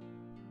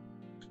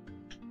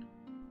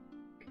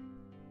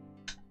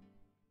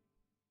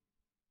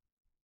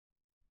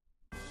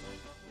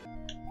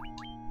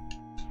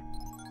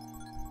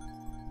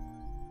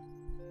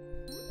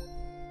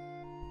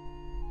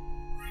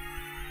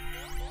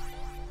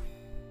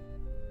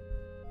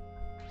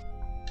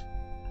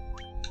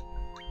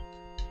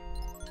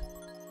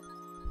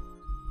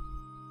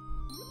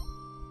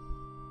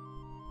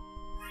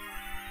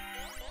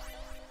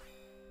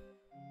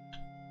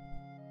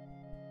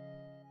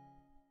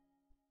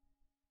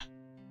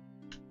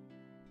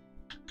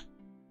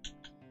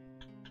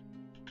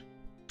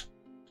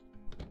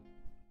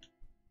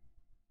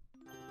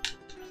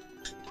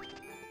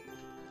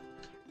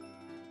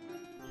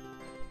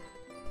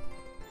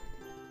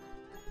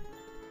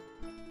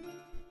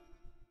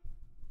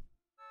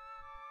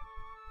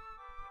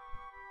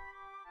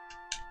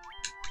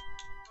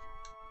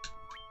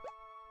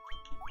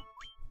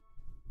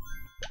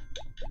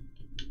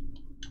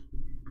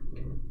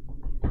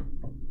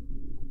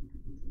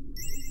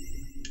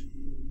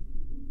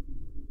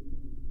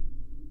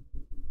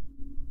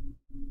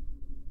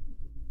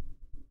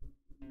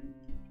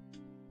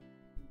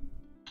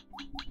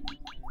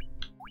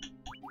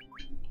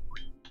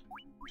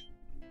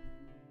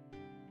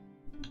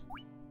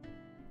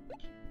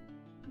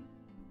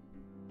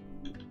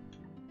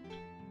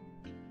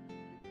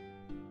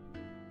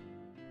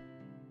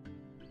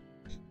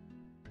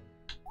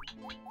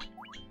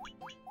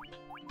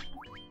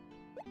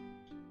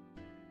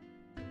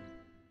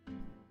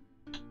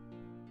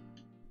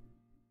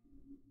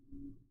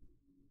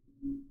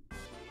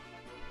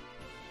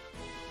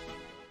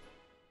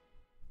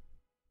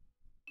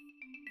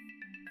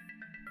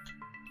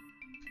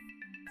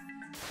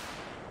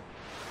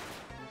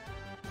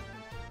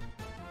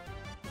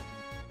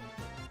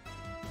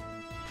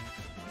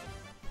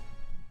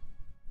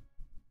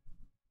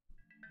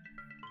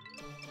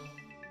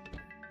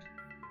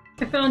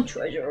 I found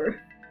treasure.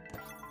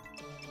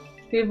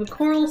 We have a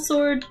coral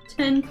sword,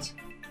 tent.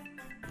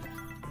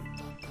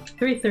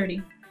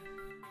 330.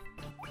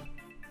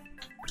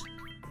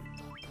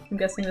 I'm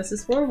guessing this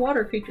is for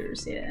water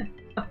creatures, yeah.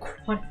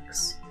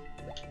 Aquatics.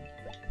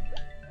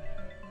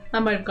 I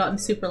might have gotten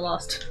super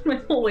lost my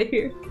whole way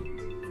here.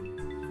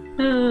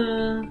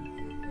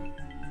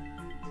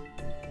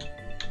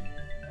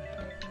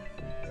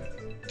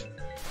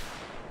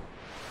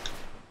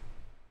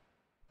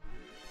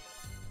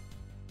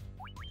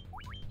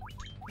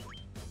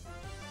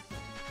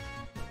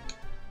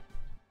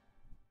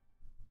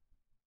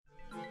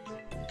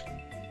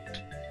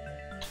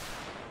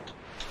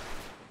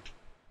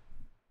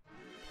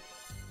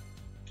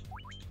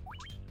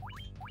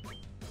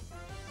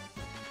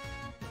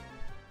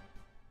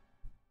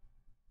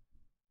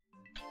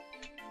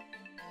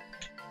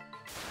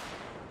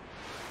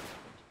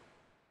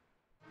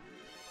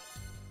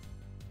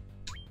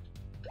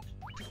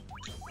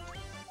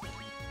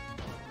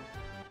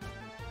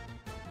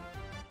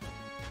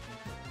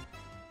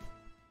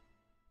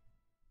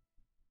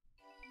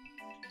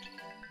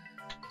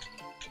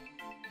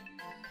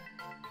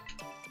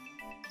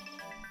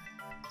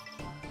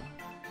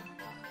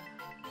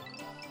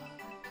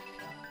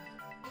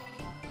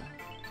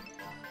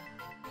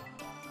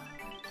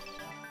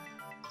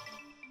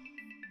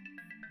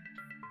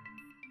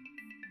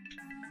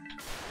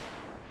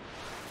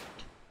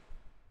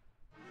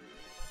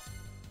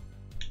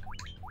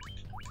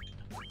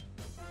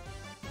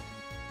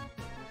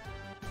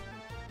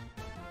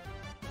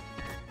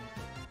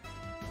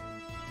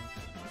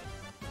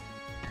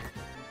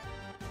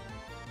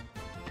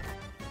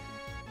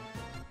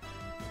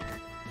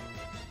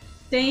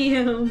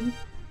 Damn.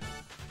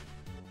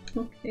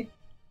 Okay.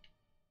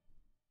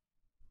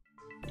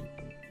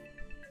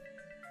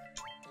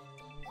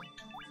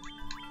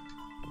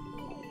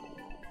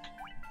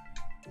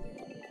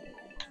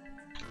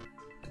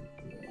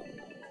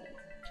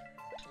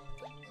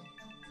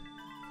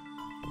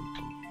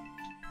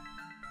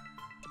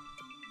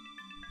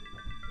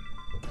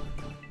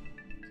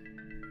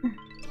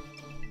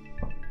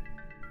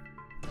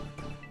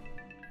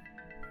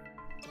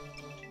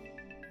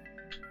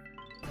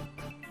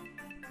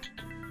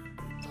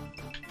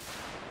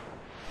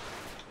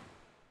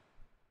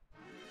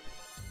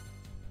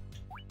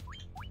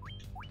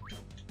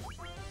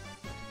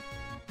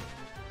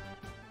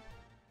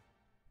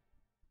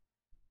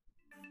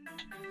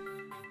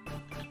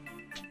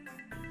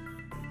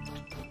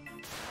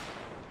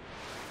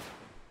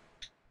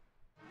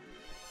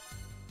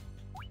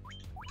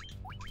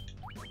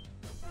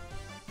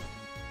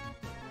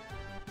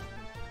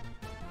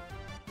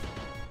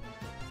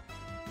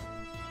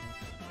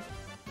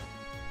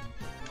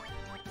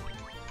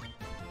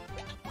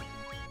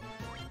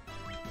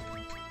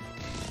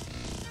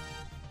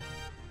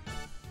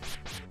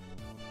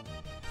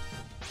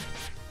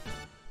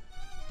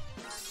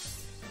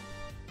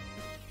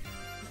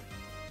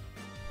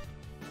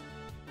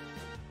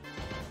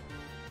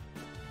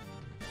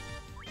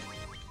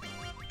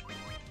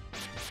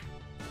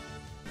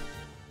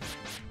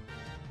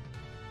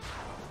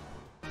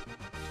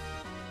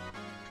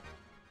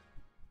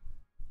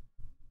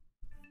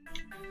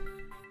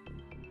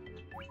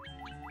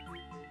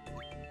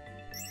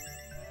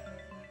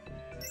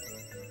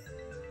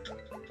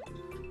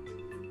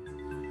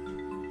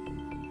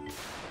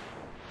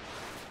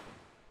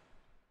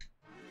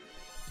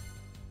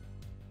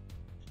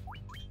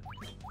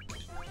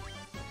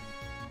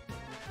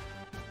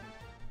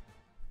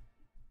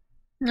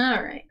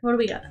 Alright, what do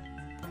we got?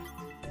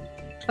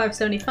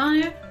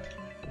 575.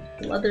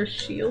 Leather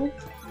shield.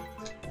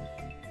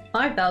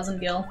 5,000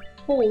 gil.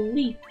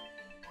 Holy.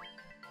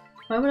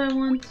 Why would I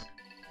want...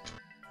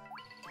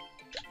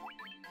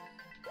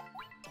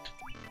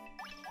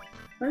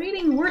 I'm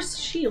eating worse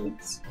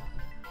shields.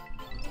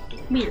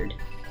 Weird.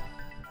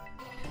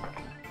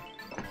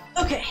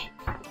 Okay.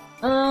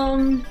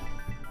 On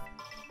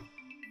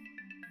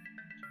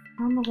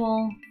the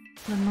wall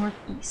to the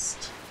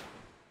northeast.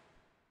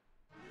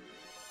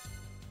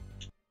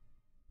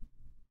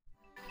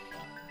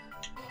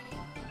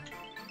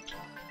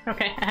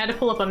 Okay, I had to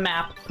pull up a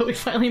map, but we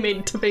finally made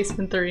it to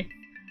basement 3.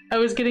 I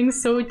was getting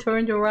so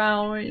turned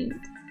around.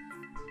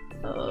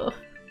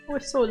 We're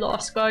so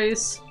lost,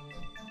 guys.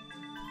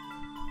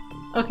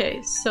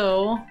 Okay,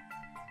 so...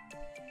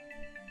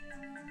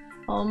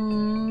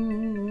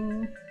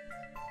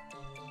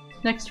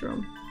 Next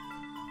room.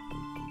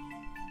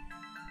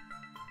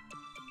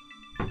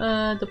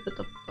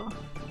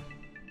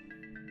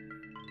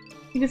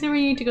 You can see where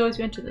you need to go as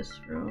you enter this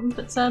room,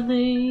 but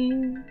sadly...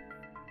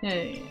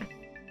 Yeah.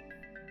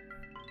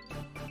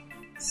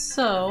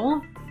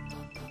 So...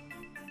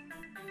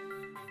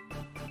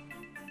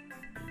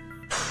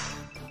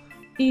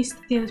 East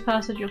at the end of this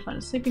passage, you'll find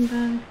a sleeping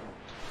bag.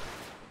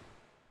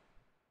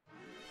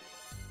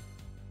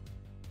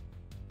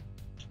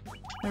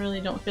 I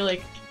really don't feel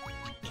like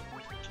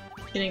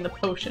getting the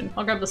potion.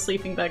 I'll grab the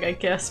sleeping bag, I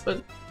guess,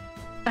 but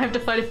I have to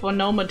fight a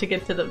Phonoma to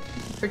get to the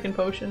freaking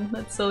potion.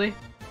 That's silly.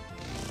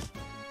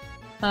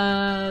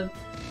 I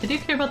do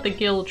care about the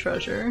guild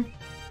treasure.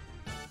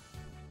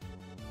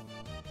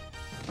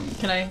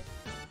 Can I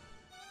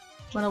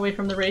run away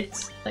from the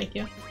wraiths? Thank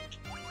you.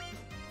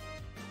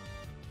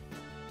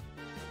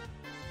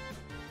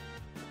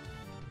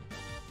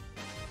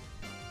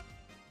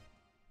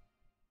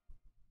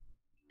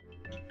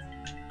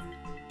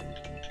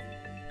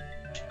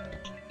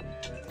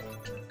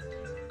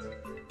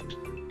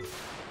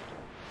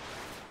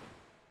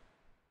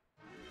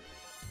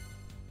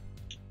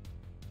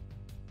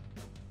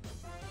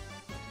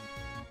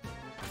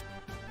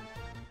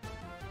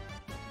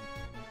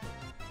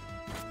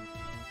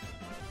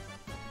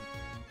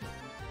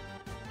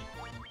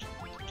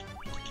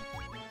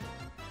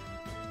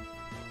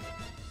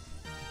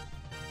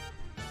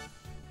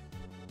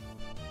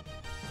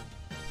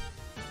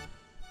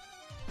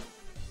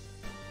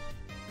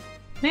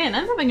 Man,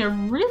 I'm having a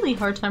really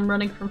hard time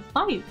running from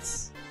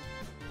fights.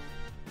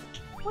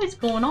 What is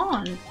going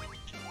on?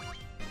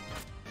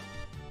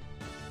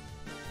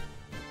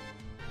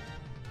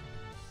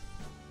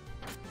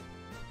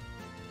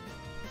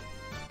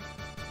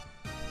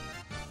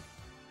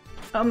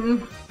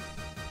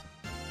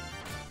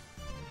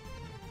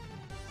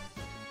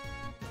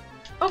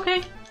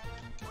 Okay.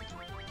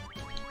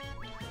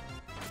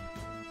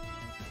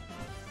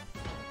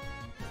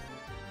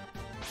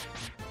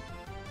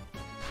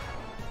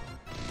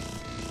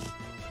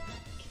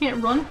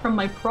 Can't run from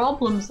my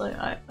problems,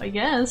 I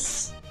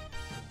guess.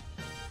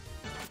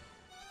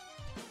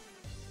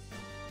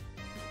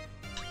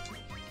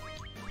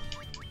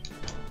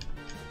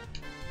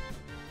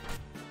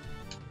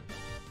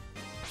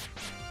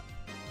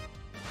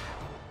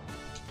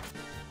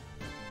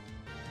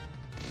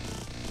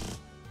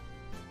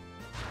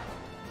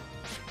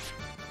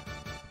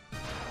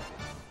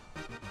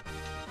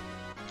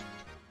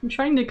 I'm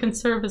trying to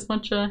conserve as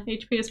much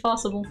HP as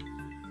possible.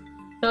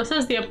 So it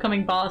says the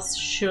upcoming boss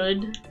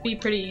should be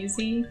pretty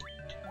easy.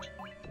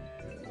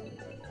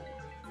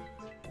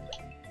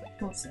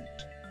 We'll see.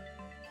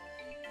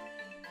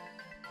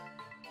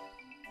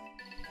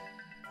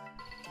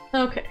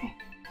 Okay.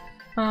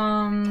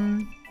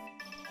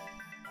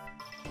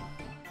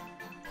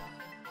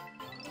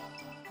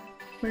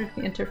 Where did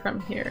we enter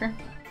from here?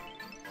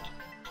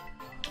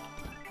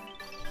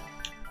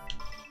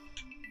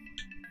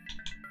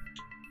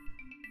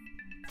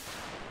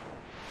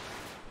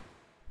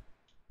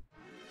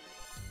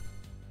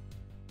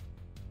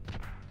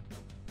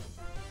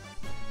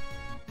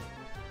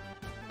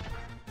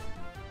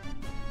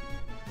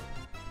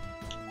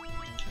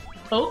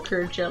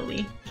 Ochre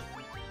jelly.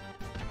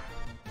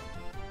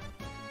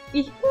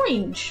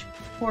 Orange!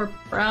 Or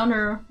brown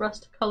or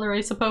rust color, I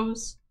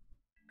suppose.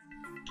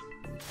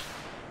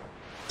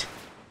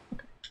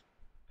 Okay.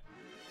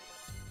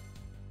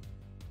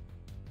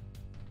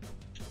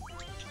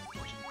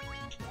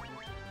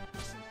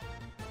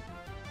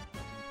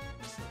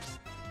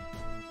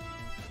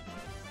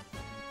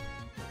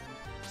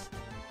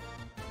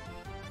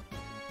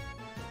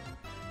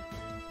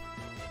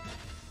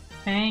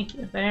 Thank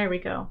you, there we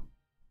go.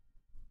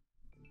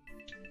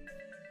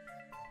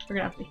 We're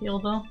gonna have to heal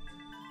though.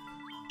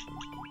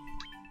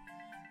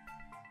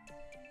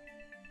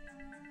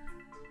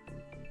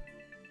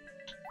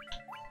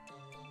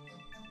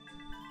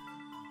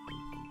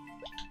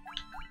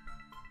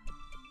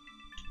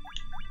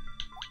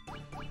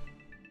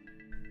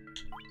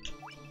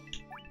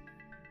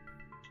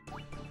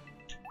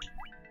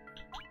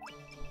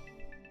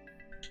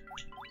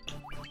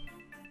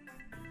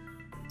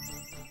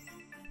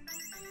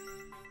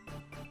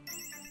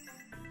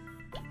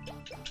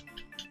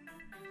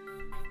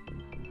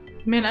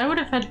 Man, I would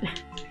have had...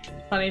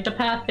 Funny, the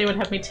path they would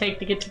have me take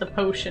to get to the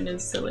potion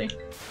is silly.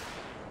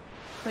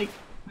 Like...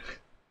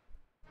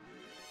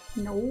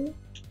 No.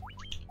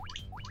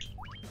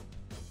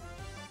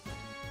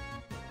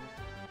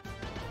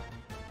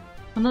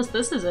 Unless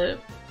this is it.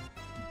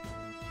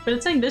 But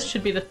it's saying this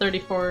should be the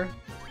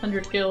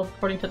 3400 gil,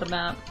 according to the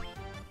map.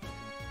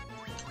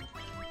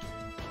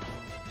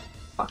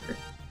 Fucker.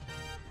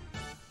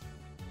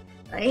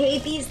 I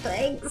hate these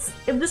things.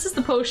 If this is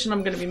the potion,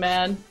 I'm gonna be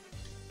mad.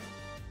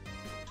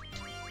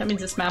 That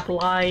means this map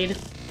lied.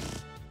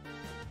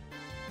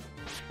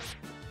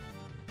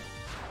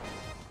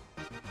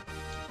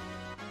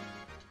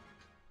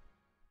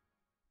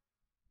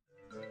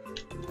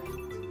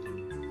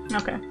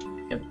 Okay,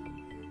 good.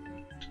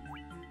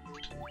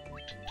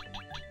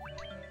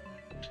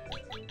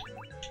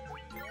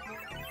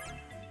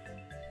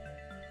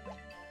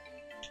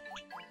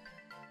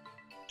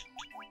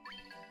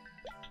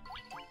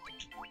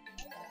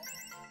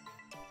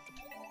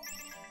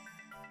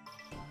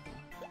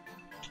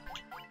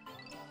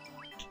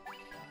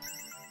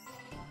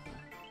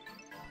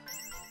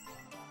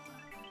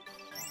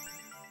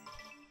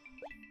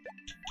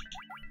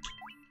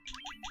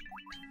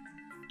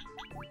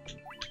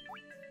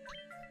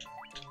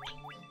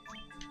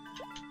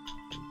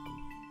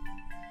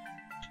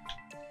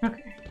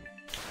 Okay.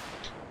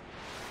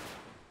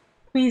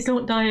 Please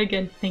don't die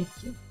again, thank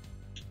you.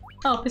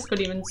 Oh, Pisco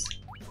Demons.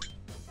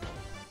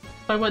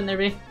 Why wouldn't there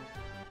be?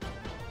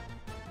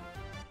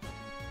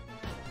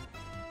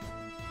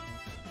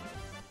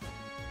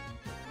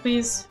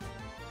 Please.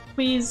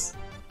 Please.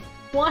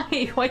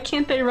 Why? Why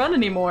can't they run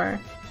anymore?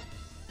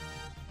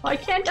 Why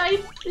can't I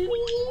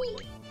flee?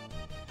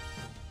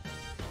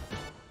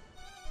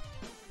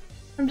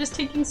 I'm just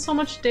taking so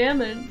much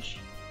damage.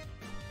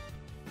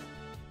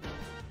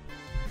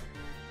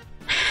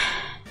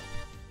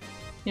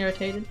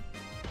 Irritated.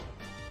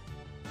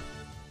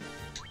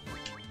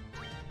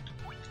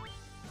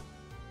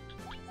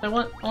 I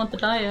want the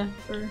Dia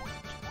for...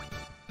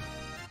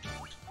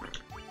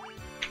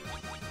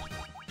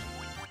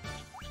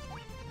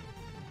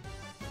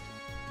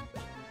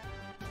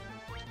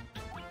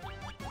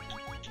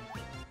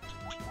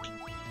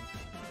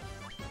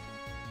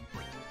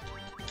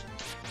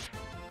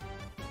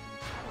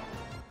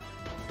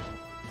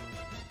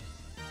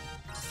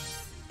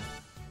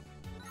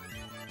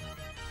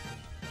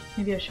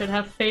 Maybe I should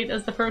have Fate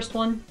as the first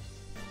one.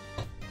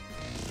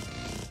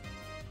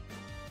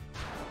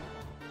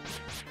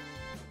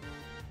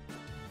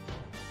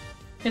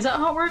 Is that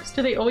how it works?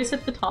 Do they always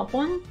hit the top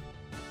one?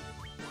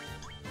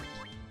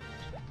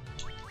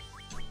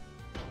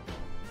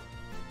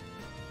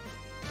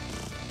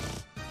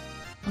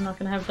 I'm not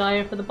gonna have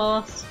Dia for the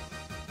boss.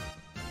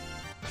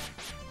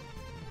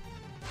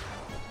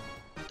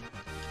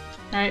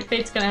 Alright,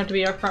 Fate's gonna have to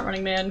be our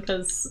front-running man,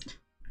 because this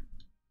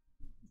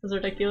is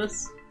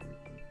ridiculous.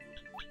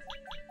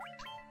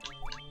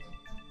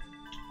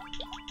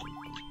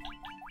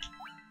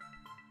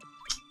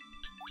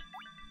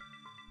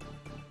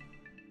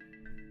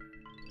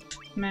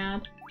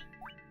 Mad.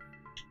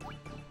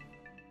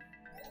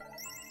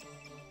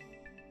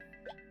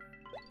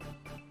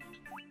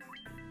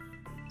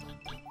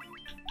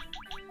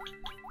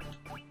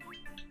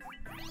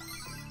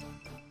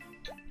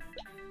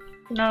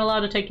 You're not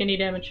allowed to take any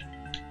damage.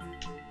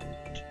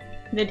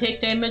 If they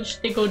take damage,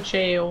 they go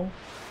jail.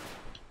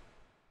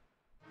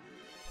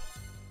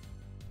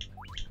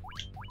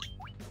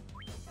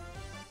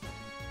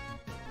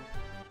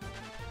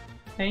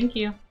 Thank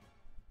you.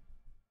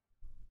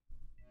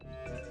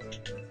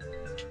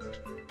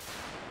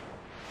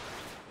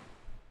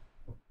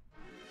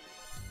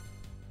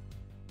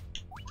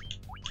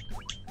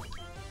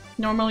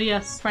 Normally,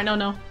 yes. Right now,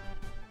 no.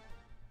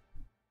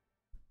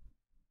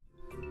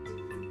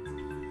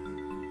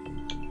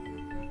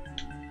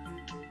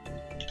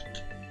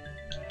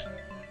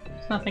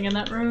 There's nothing in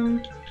that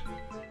room.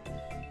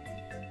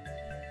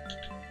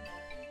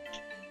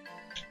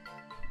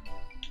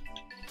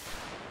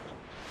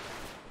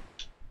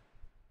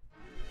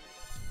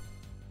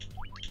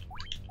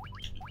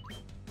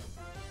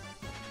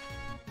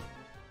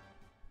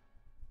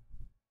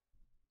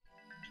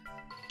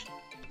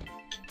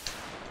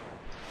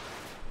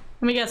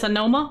 Let me guess, a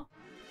Noma?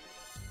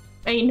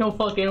 Ain't no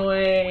fucking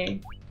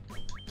way.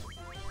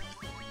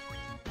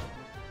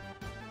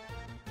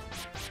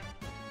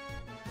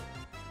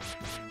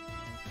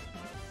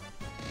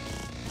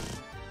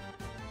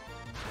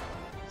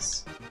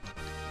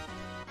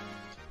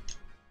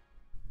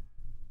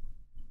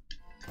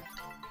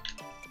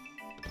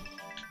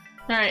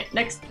 Alright,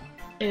 next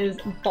is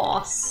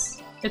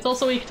Boss. It's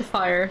also weak to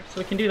fire, so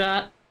we can do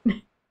that.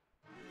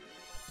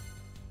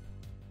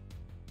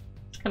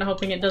 Kinda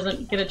hoping it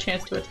doesn't get a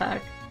chance to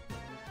attack.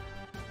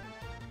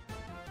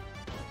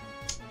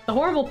 The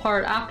horrible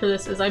part after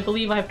this is I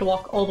believe I have to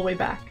walk all the way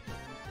back.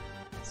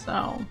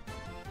 So...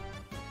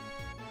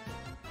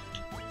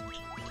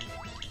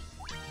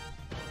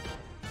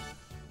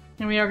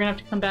 and we are gonna have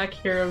to come back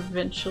here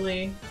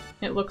eventually,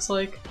 it looks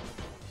like.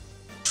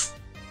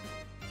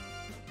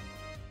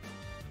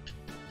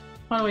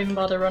 Why do we even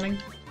bother running?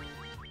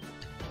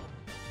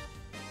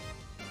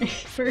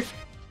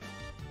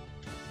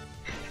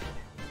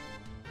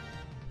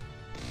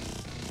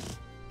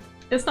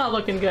 It's not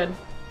looking good.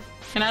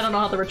 And I don't know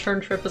how the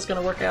return trip is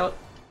gonna work out.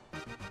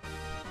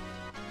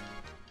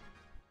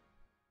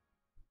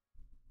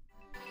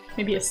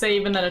 Maybe a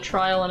save and then a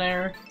trial and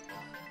error.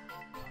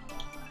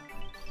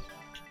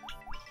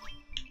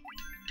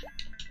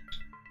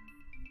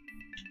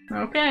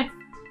 Okay.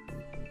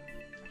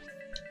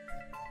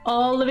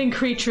 All living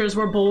creatures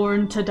were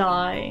born to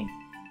die.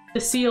 The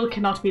seal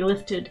cannot be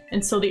lifted,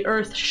 and so the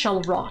earth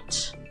shall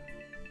rot.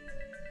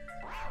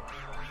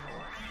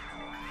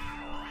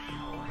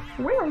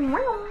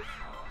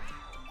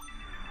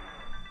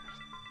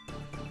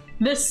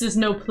 This is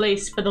no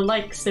place for the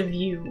likes of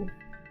you.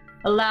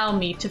 Allow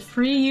me to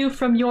free you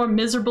from your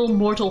miserable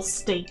mortal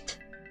state.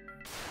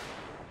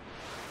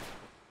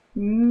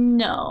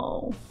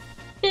 No.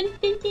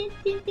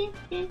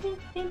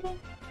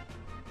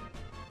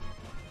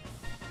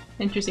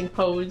 Interesting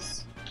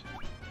pose.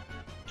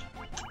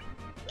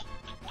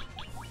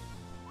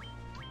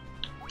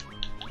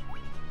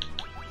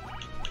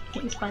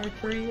 Can't use Fire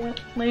Fury yet.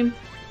 Lame.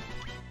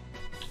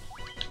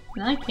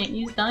 And I can't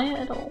use Dia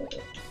at all.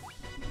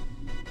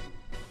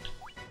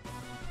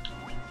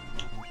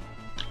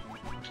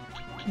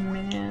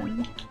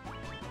 Man.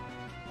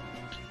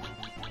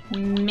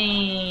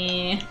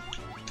 Me.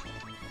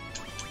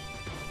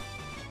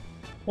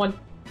 One.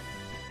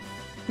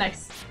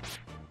 Nice.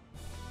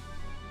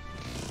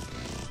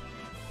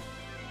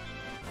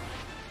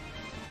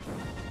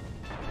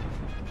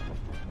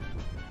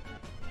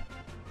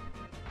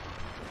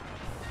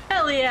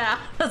 Hell yeah!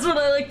 That's what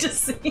I like to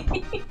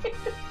see.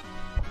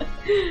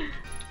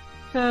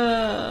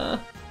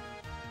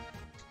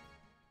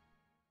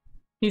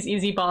 These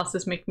easy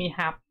bosses make me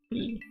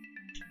happy.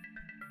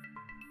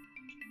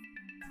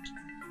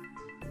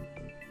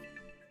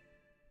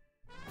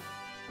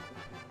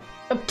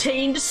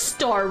 Obtained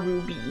Star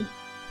Ruby.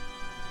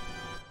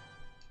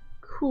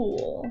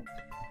 Cool.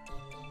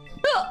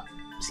 Oh!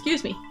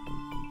 Excuse me.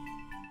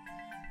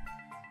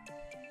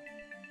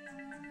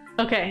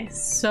 Okay,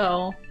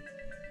 so...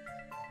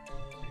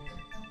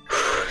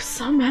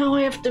 somehow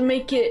I have to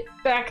make it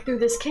back through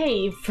this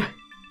cave.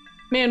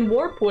 Man,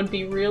 warp would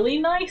be really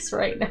nice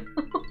right now.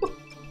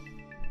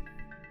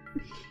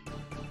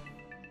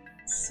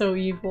 So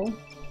evil.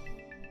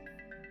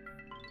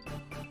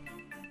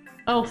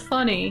 Oh,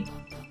 funny.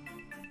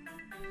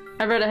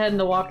 I read ahead in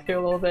the walkthrough a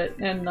little bit,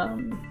 and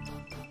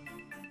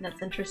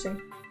that's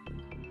interesting.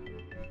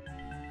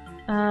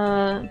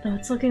 No,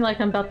 it's looking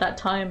like I'm about that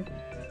time.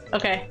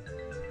 Okay,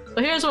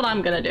 so here's what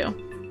I'm gonna do.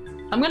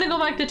 I'm gonna go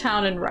back to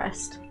town and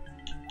rest.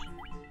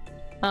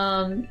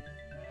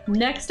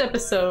 Next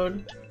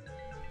episode,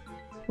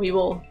 we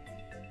will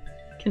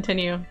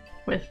continue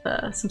with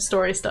some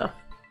story stuff.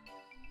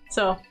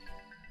 So,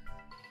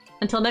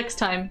 until next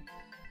time,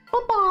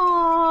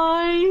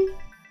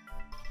 bye-bye!